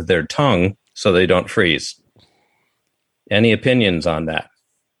underneath their tongue so they don't freeze. Any opinions on that?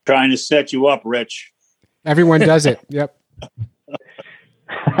 Trying to set you up, Rich. Everyone does it. Yep.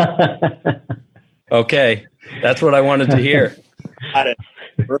 Okay. That's what I wanted to hear. Got it.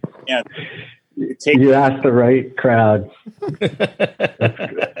 Yeah. You asked the right crowd.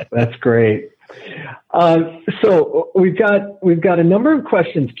 That's great. So we've got a number of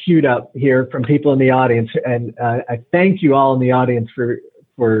questions queued up here from people in the audience, and I thank you all in the audience for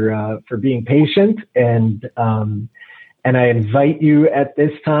being patient, and I invite you at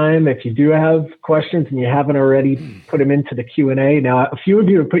this time, if you do have questions and you haven't already, put them into the Q&A. Now, a few of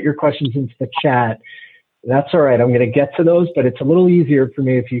you have put your questions into the chat. That's all right. I'm going to get to those, but it's a little easier for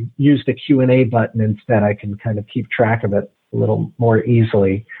me if you use the Q&A button instead. I can kind of keep track of it a little more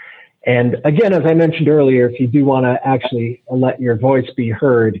easily. And again, as I mentioned earlier, if you do want to actually let your voice be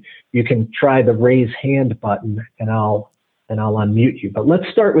heard, you can try the raise hand button, and I'll and I'll unmute you. But let's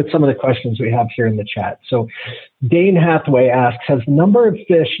start with some of the questions we have here in the chat. So Dane Hathaway asks, has the number of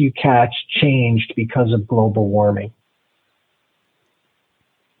fish you catch changed because of global warming?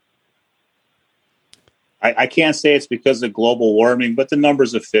 I can't say it's because of global warming, but the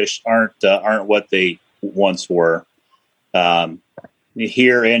numbers of fish aren't what they once were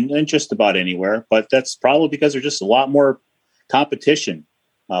here and just about anywhere. But that's probably because there's just a lot more competition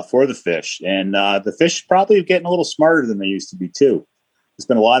for the fish, and the fish probably are getting a little smarter than they used to be too. There's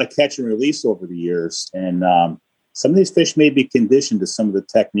been a lot of catch and release over the years, and some of these fish may be conditioned to some of the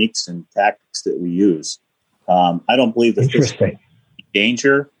techniques and tactics that we use. I don't believe the fish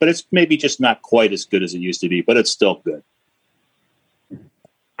danger, but it's maybe just not quite as good as it used to be, but it's still good.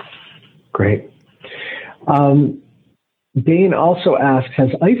 Great. Dane also asks, has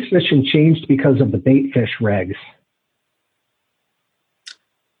ice fishing changed because of the bait fish regs?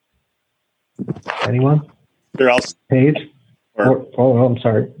 Anyone? Paige? I'm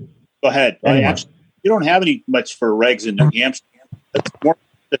sorry. Go ahead. Actually, you don't have any much for regs in New Hampshire. That's more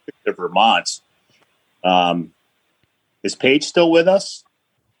specific to Vermont. Is Paige still with us?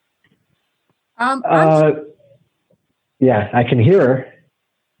 Yeah, I can hear her.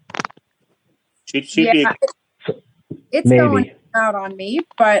 She'd be. It's maybe going out on me,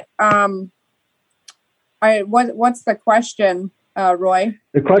 but what's the question, Roy?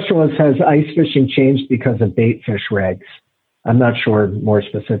 The question was, has ice fishing changed because of bait fish regs? I'm not sure more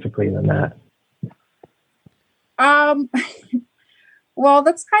specifically than that. Well,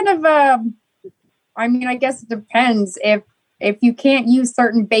 that's kind of I guess it depends. If you can't use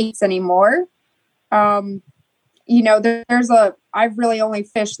certain baits anymore, I've really only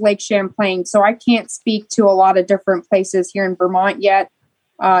fished Lake Champlain, so I can't speak to a lot of different places here in Vermont yet.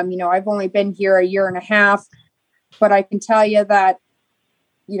 I've only been here a year and a half, but I can tell you that,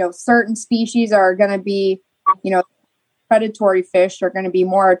 certain species are going to be, predatory fish are going to be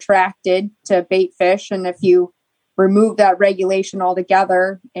more attracted to bait fish. And if you remove that regulation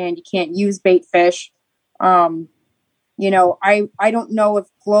altogether and you can't use bait fish, I don't know if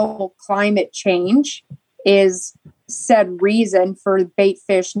global climate change is said reason for bait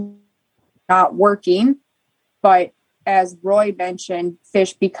fish not working, but as Roy mentioned,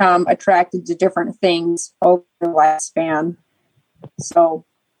 fish become attracted to different things over the lifespan. So,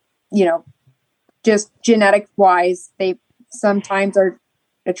 just genetic wise, they sometimes are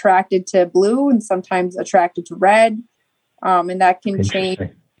attracted to blue and sometimes attracted to red. And that can change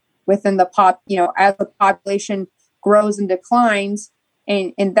within the as the population grows and declines.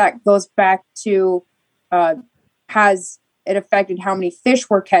 And that goes back to, has it affected how many fish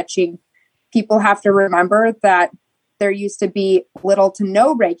we're catching? People have to remember that there used to be little to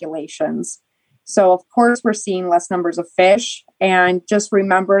no regulations. So of course we're seeing less numbers of fish, and just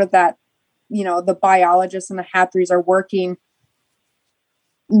remember that, the biologists and the hatcheries are working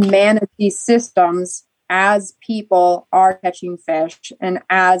manage these systems as people are catching fish and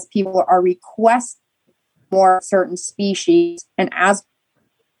as people are requesting more certain species and as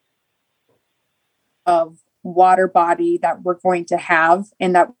of water body that we're going to have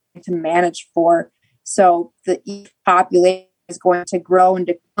and that we're going to manage for. So each population is going to grow and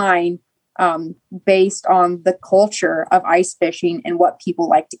decline based on the culture of ice fishing and what people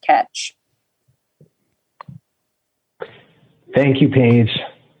like to catch. Thank you, Paige.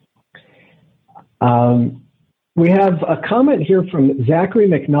 We have a comment here from Zachary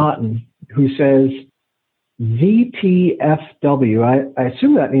McNaughton, who says, VTFW, I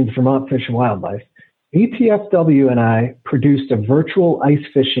assume that means Vermont Fish and Wildlife. VTFW and I produced a virtual ice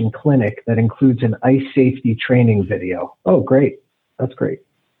fishing clinic that includes an ice safety training video. Oh, great. That's great.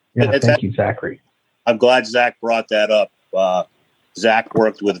 Yeah, thank you, Zachary. I'm glad Zach brought that up. Zach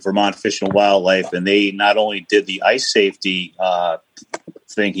worked with Vermont Fish and Wildlife, and they not only did the ice safety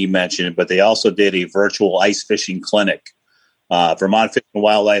thing he mentioned, but they also did a virtual ice fishing clinic. Vermont Fish and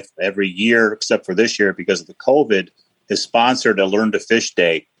Wildlife every year, except for this year because of the COVID, has sponsored a Learn to Fish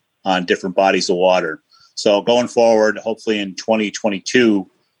Day on different bodies of water. So going forward, hopefully in 2022,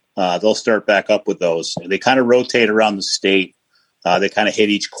 they'll start back up with those. They kind of rotate around the state. They kind of hit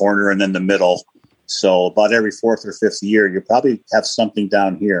each corner and then the middle. So about every fourth or fifth year, you probably have something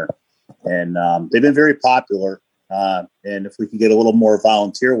down here. And they've been very popular. And if we can get a little more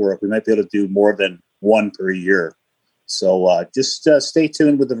volunteer work, we might be able to do more than one per year. So just stay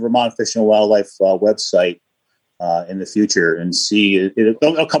tuned with the Vermont Fish and Wildlife website in the future and see.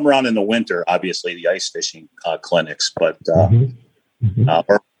 It'll come around in the winter, obviously, the ice fishing clinics, but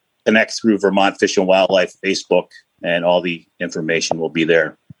or connect through Vermont Fish and Wildlife Facebook, and all the information will be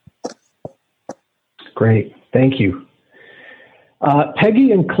there. Great. Thank you.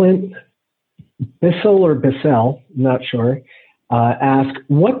 Peggy and Clint Bissell or Bissell, not sure, ask,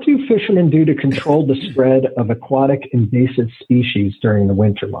 what do fishermen do to control the spread of aquatic invasive species during the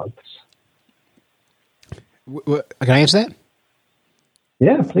winter months? Can I answer that?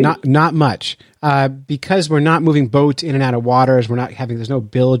 Yeah, please. Not much, because we're not moving boats in and out of waters. There's no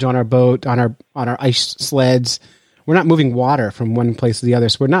bilge on our boat, on our ice sleds. We're not moving water from one place to the other,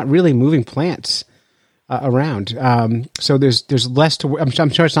 so we're not really moving plants around. So there's less to. I'm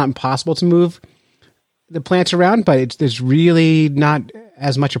sure it's not impossible to move the plants around, but there's really not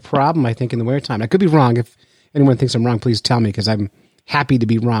as much a problem, I think, in the wintertime. I could be wrong. If anyone thinks I'm wrong, please tell me, because I'm happy to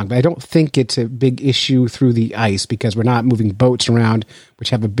be wrong. But I don't think it's a big issue through the ice, because we're not moving boats around, which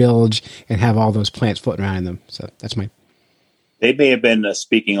have a bilge and have all those plants floating around in them. So that's my... They may have been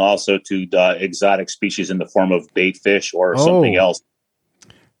speaking also to exotic species in the form of bait fish or something else.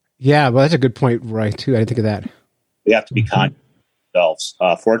 Yeah, well, that's a good point, Roy, too. I didn't think of that. We have to be conscious themselves.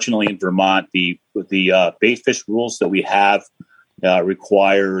 Fortunately, in Vermont, the bait fish rules that we have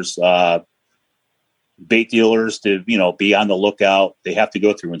requires bait dealers to be on the lookout. They have to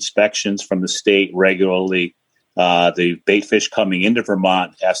go through inspections from the state regularly. The bait fish coming into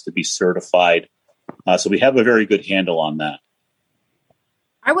Vermont has to be certified. So we have a very good handle on that.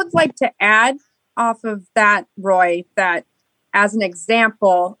 I would like to add off of that, Roy, that as an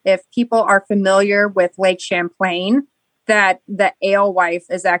example, if people are familiar with Lake Champlain, that the alewife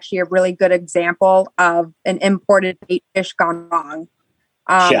is actually a really good example of an imported bait fish gone wrong.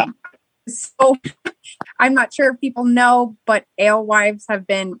 So I'm not sure if people know, but alewives have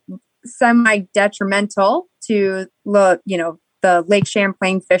been semi-detrimental to the Lake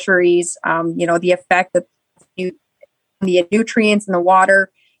Champlain fisheries. The effect that the nutrients in the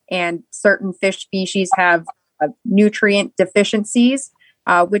water, and certain fish species have nutrient deficiencies,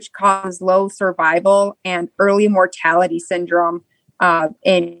 which cause low survival and early mortality syndrome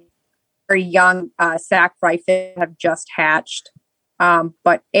in very young sac fry fish have just hatched.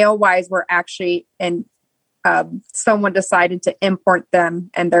 But alewives were actually, someone decided to import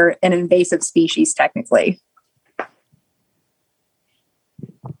them, and they're an invasive species technically.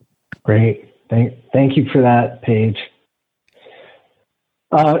 Great. Thank you for that, Paige.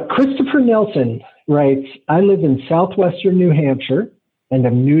 Christopher Nelson writes, I live in southwestern New Hampshire and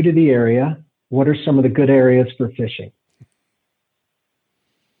I'm new to the area. What are some of the good areas for fishing?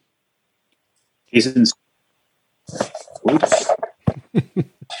 Oops.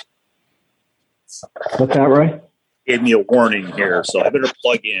 What's that, Roy? Gave me a warning here, so I better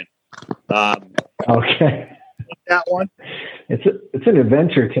plug in. Okay. That one? It's an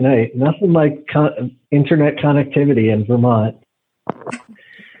adventure tonight. Nothing like internet connectivity in Vermont.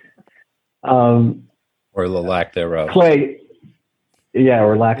 Or the lack thereof. Clay. Yeah,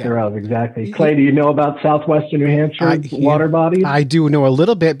 or lack thereof, exactly. Clay, do you know about southwestern New Hampshire water bodies? I do know a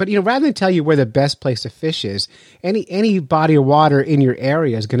little bit, but rather than tell you where the best place to fish is, any body of water in your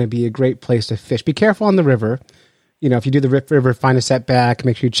area is going to be a great place to fish. Be careful on the river. If you do the river, find a setback,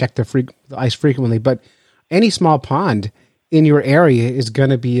 make sure you check the ice frequently. But any small pond in your area is going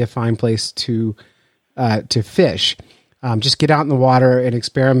to be a fine place to fish. Just get out in the water and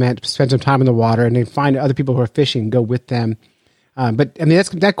experiment, spend some time in the water, and then find other people who are fishing, go with them. But I mean,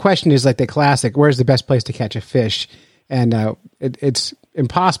 that question is like the classic, where's the best place to catch a fish? And it's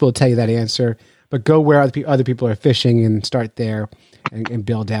impossible to tell you that answer, but go where other people are fishing and start there and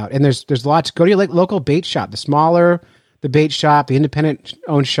build out. And there's lots. Go to your local bait shop. The smaller the bait shop, the independent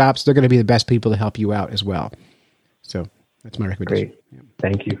owned shops, they're going to be the best people to help you out as well. So that's my recommendation. Great. Yeah.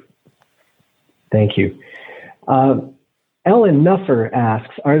 Thank you. Ellen Nuffer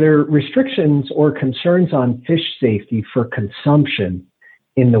asks, are there restrictions or concerns on fish safety for consumption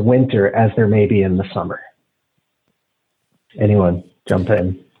in the winter as there may be in the summer? Anyone jump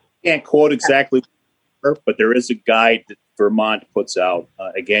in? Can't quote exactly, but there is a guide that Vermont puts out.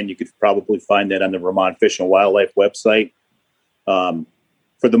 Again, you could probably find that on the Vermont Fish and Wildlife website. For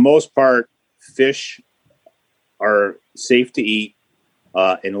the most part, fish are safe to eat.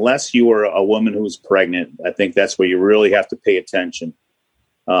 Unless you are a woman who's pregnant, I think that's where you really have to pay attention.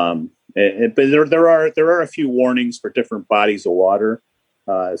 But there are a few warnings for different bodies of water.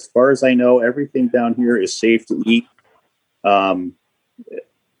 As far as I know, everything down here is safe to eat.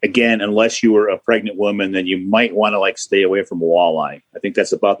 Again, unless you were a pregnant woman, then you might want to stay away from walleye. I think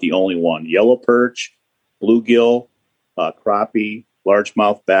that's about the only one. Yellow perch, bluegill, crappie,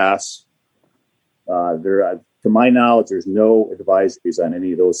 largemouth bass. To my knowledge, there's no advisories on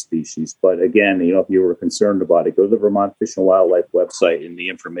any of those species. But again, if you were concerned about it, go to the Vermont Fish and Wildlife website and the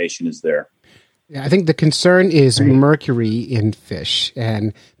information is there. Yeah, I think the concern is mercury in fish,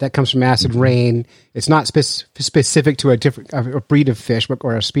 and that comes from acid rain. It's not specific to a breed of fish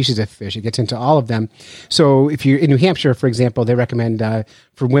or a species of fish. It gets into all of them. So if you're in New Hampshire, for example, they recommend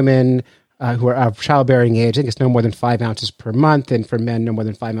for women who are of childbearing age, I think it's no more than 5 ounces per month, and for men, no more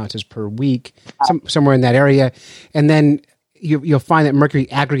than 5 ounces per week, somewhere in that area. And then you'll find that mercury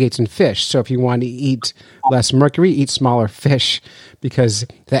aggregates in fish. So if you want to eat less mercury, eat smaller fish, because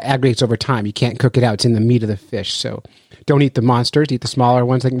that aggregates over time. You can't cook it out. It's in the meat of the fish. So don't eat the monsters. Eat the smaller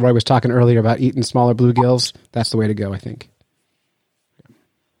ones. I think Roy was talking earlier about eating smaller bluegills. That's the way to go, I think.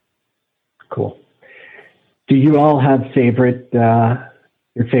 Cool. Do you all have your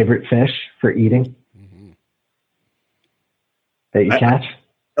favorite fish for eating that you catch?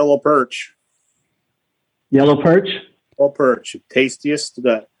 Yellow perch. Yellow perch? Yellow perch.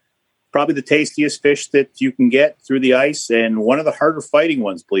 Probably the tastiest fish that you can get through the ice, and one of the harder fighting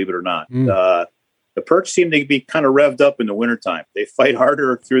ones, believe it or not. The perch seem to be kind of revved up in the wintertime. They fight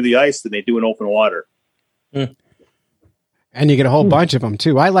harder through the ice than they do in open water. And you get a whole bunch of them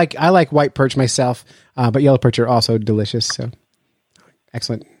too. I like white perch myself, but yellow perch are also delicious. So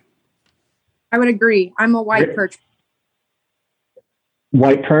excellent. I would agree. I'm a white perch.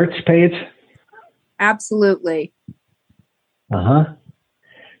 White perch, Paige? Absolutely.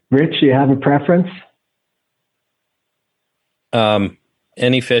 Rich, you have a preference?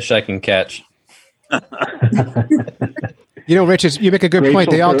 Any fish I can catch. You know, Rich, you make a good point.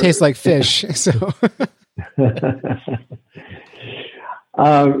 They all taste like fish. So we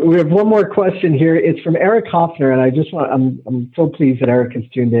have one more question here. It's from Eric Hoffner, and I'm so pleased that Eric has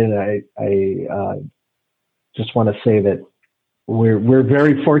tuned in. I just want to say that we're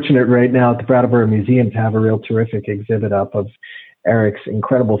very fortunate right now at the Brattleboro Museum to have a real terrific exhibit up of Eric's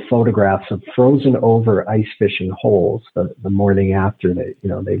incredible photographs of frozen over ice fishing holes the morning after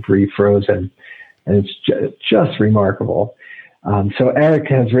they've refrozen, and it's just remarkable. So Eric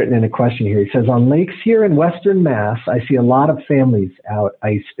has written in a question here. He says, on lakes here in Western Mass, I see a lot of families out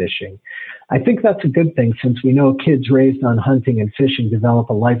ice fishing. I think that's a good thing, since we know kids raised on hunting and fishing develop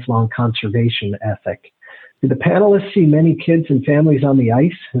a lifelong conservation ethic. Do the panelists see many kids and families on the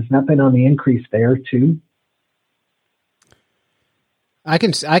ice? Has that been on the increase there too? I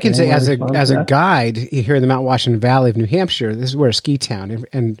can say as a guide here in the Mount Washington Valley of New Hampshire, this is where a ski town,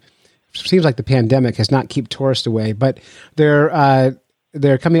 and it seems like the pandemic has not kept tourists away, but they're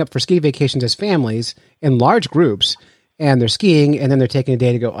coming up for ski vacations as families in large groups, and they're skiing, and then they're taking a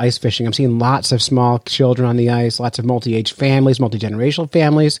day to go ice fishing. I'm seeing lots of small children on the ice, lots of multi-age families, multi-generational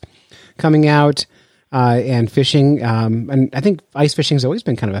families coming out and fishing. And I think ice fishing has always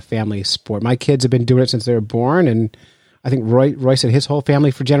been kind of a family sport. My kids have been doing it since they were born, and I think Roy said his whole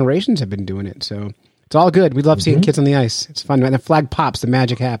family for generations have been doing it. So it's all good. We love seeing kids on the ice. It's fun. When the flag pops, the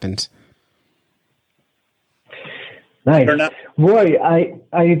magic happens. Nice. Roy, I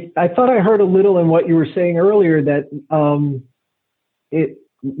thought I heard a little in what you were saying earlier that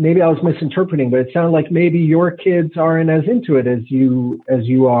maybe I was misinterpreting, but it sounded like maybe your kids aren't as into it as you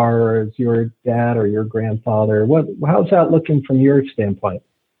are, or as your dad or your grandfather. How's that looking from your standpoint?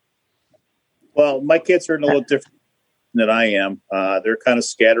 Well, my kids are in a little different than I am. They're kind of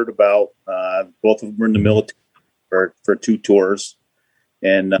scattered about. Both of them were in the military for 2 tours,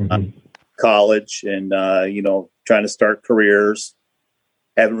 and college, and trying to start careers.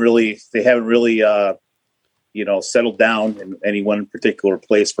 They haven't really settled down in any one particular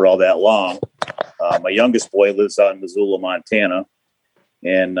place for all that long. My youngest boy lives out in Missoula, Montana,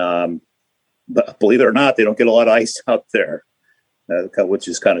 and but believe it or not, they don't get a lot of ice out there, which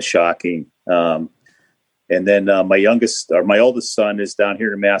is kind of shocking. And then my oldest son is down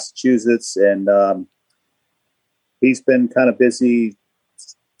here in Massachusetts, and he's been kind of busy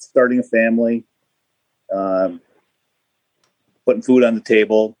starting a family, putting food on the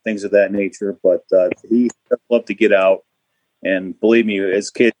table, things of that nature. But he does love to get out, and believe me, as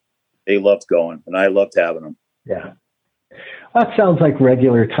kids, they loved going, and I loved having them. Yeah, that sounds like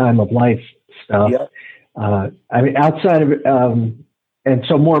regular time of life stuff. Yeah. I mean, outside of and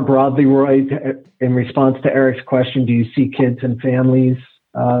so more broadly, Roy, in response to Eric's question, do you see kids and families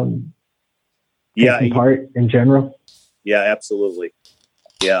taking part in general? Yeah, absolutely.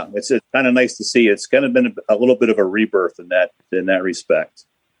 Yeah, it's kind of nice to see. It's kind of been a little bit of a rebirth in that respect.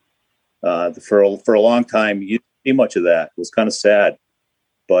 For a long time, you didn't see much of that. It was kind of sad,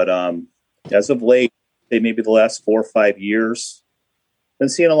 but as of late, maybe the last 4 or 5 years, been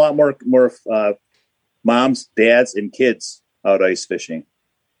seeing a lot more moms, dads, and kids out ice fishing.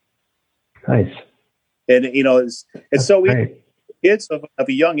 Nice. And it's so easy. Kids of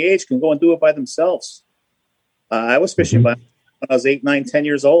a young age can go and do it by themselves. I was fishing when I was 8, 9, 10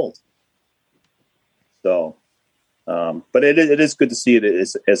 years old. So, but it is good to see it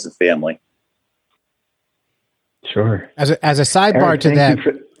as a family. Sure. As a sidebar Eric, to thank that, you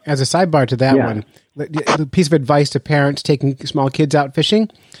for- as a sidebar to that Yeah. one, the piece of advice to parents taking small kids out fishing,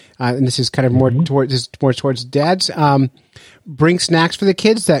 and this is kind of more towards dads. Bring snacks for the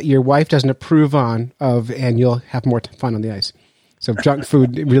kids that your wife doesn't approve of, and you'll have more fun on the ice. So junk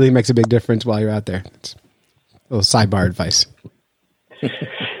food really makes a big difference while you're out there. It's a little sidebar advice.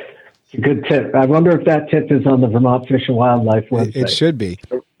 It's a good tip. I wonder if that tip is on the Vermont Fish and Wildlife website. It should be.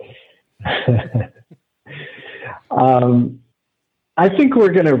 I think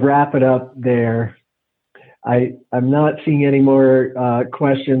we're going to wrap it up there. I'm not seeing any more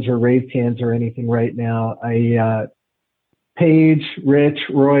questions or raised hands or anything right now. Paige, Rich,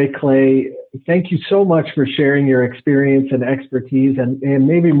 Roy, Clay, thank you so much for sharing your experience and expertise, and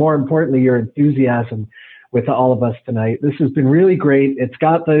maybe more importantly, your enthusiasm with all of us tonight. This has been really great. It's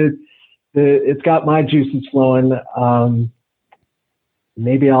got it's got my juices flowing.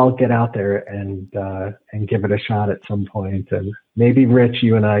 Maybe I'll get out there and give it a shot at some point. And maybe Rich,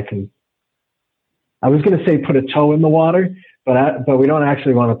 you and I can, I was going to say put a toe in the water, but we don't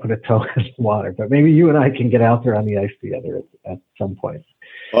actually want to put a toe in the water, but maybe you and I can get out there on the ice together at some point.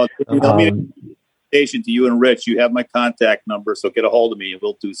 Well, let me invitation to you and Rich. You have my contact number, so get a hold of me and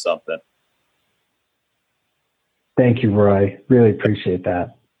we'll do something. Thank you, Roy. Really appreciate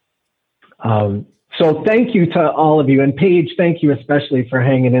that. So thank you to all of you. And Paige, thank you especially for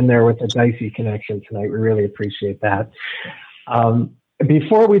hanging in there with the Dicey connection tonight. We really appreciate that.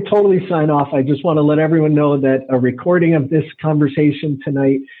 Before we totally sign off, I just want to let everyone know that a recording of this conversation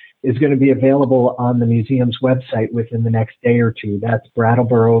tonight is going to be available on the museum's website within the next day or two. That's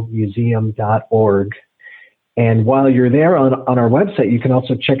brattleboromuseum.org. And while you're there on our website, you can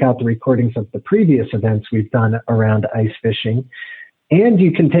also check out the recordings of the previous events we've done around ice fishing. And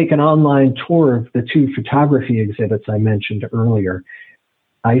you can take an online tour of the two photography exhibits I mentioned earlier,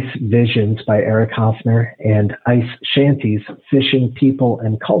 Ice Visions by Eric Hoffner and Ice Shanties, Fishing, People,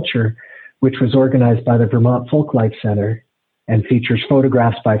 and Culture, which was organized by the Vermont Folklife Center and features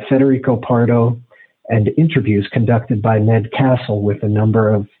photographs by Federico Pardo and interviews conducted by Ned Castle with a number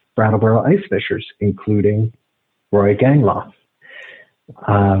of Brattleboro ice fishers, including Roy Gangloff,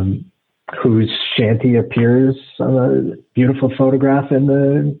 whose shanty appears on a beautiful photograph in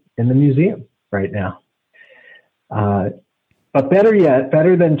the museum right now. But better yet,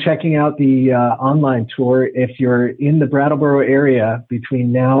 better than checking out the online tour, if you're in the Brattleboro area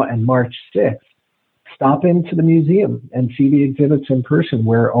between now and March 6th, stop into the museum and see the exhibits in person.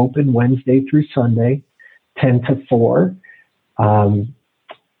 We're open Wednesday through Sunday, 10 to 4.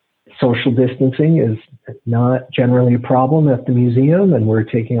 Social distancing is not generally a problem at the museum, and we're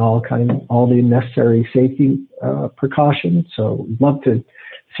taking all the necessary safety precautions. So we'd love to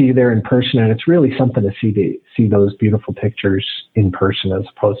see you there in person, and it's really something to see those beautiful pictures in person as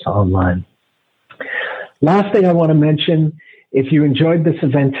opposed to online. Last thing I want to mention, if you enjoyed this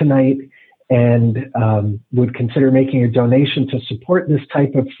event tonight and would consider making a donation to support this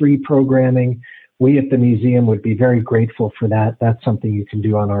type of free programming, we at the museum would be very grateful for that. That's something you can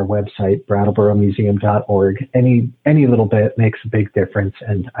do on our website, brattleboromuseum.org. Any little bit makes a big difference,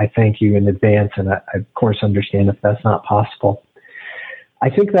 and I thank you in advance, and I of course understand if that's not possible. I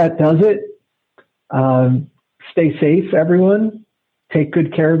think that does it. Stay safe, everyone. Take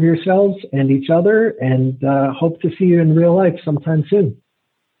good care of yourselves and each other, and hope to see you in real life sometime soon.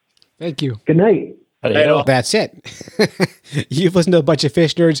 Thank you. Good night. That's it. You've listened to a bunch of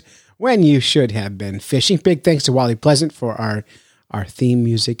fish nerds when you should have been fishing. Big thanks to Wally Pleasant for our theme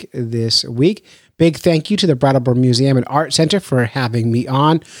music this week. Big thank you to the Brattleboro Museum and Art Center for having me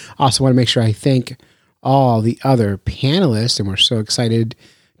on. Also want to make sure I thank all the other panelists, and we're so excited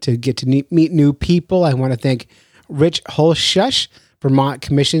to get to meet new people. I want to thank Rich Holschush, Vermont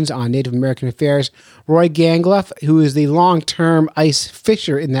Commissions on Native American Affairs, Roy Gangloff, who is the long-term ice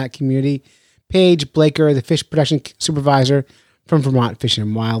fisher in that community, Paige Blaker, the fish production supervisor from Vermont Fish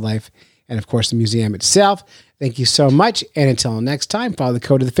and Wildlife, and of course the museum itself. Thank you so much, and until next time, follow the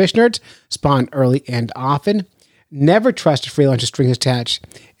code of the fish nerds, spawn early and often, never trust a free lunch with strings attached,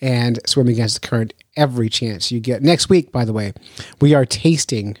 and swim against the current every chance you get. Next week, by the way, we are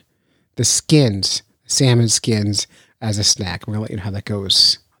tasting the skins, salmon skins, as a snack. We're going to let you know how that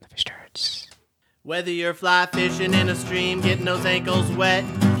goes on the Fish Nerds. Whether you're fly fishing in a stream, getting those ankles wet,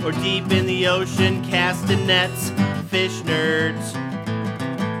 or deep in the ocean casting nets, Fish Nerds.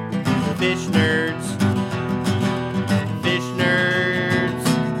 Fish Nerds. Fish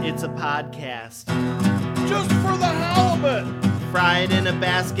Nerds. It's a podcast. Just for the halibut. Fried in a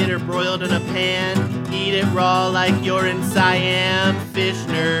basket or broiled in a pan. Eat it raw like you're in Siam. Fish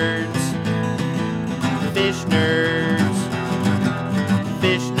Nerds. Fish Nerds.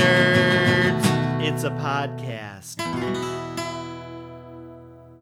 Fish Nerds. It's a podcast.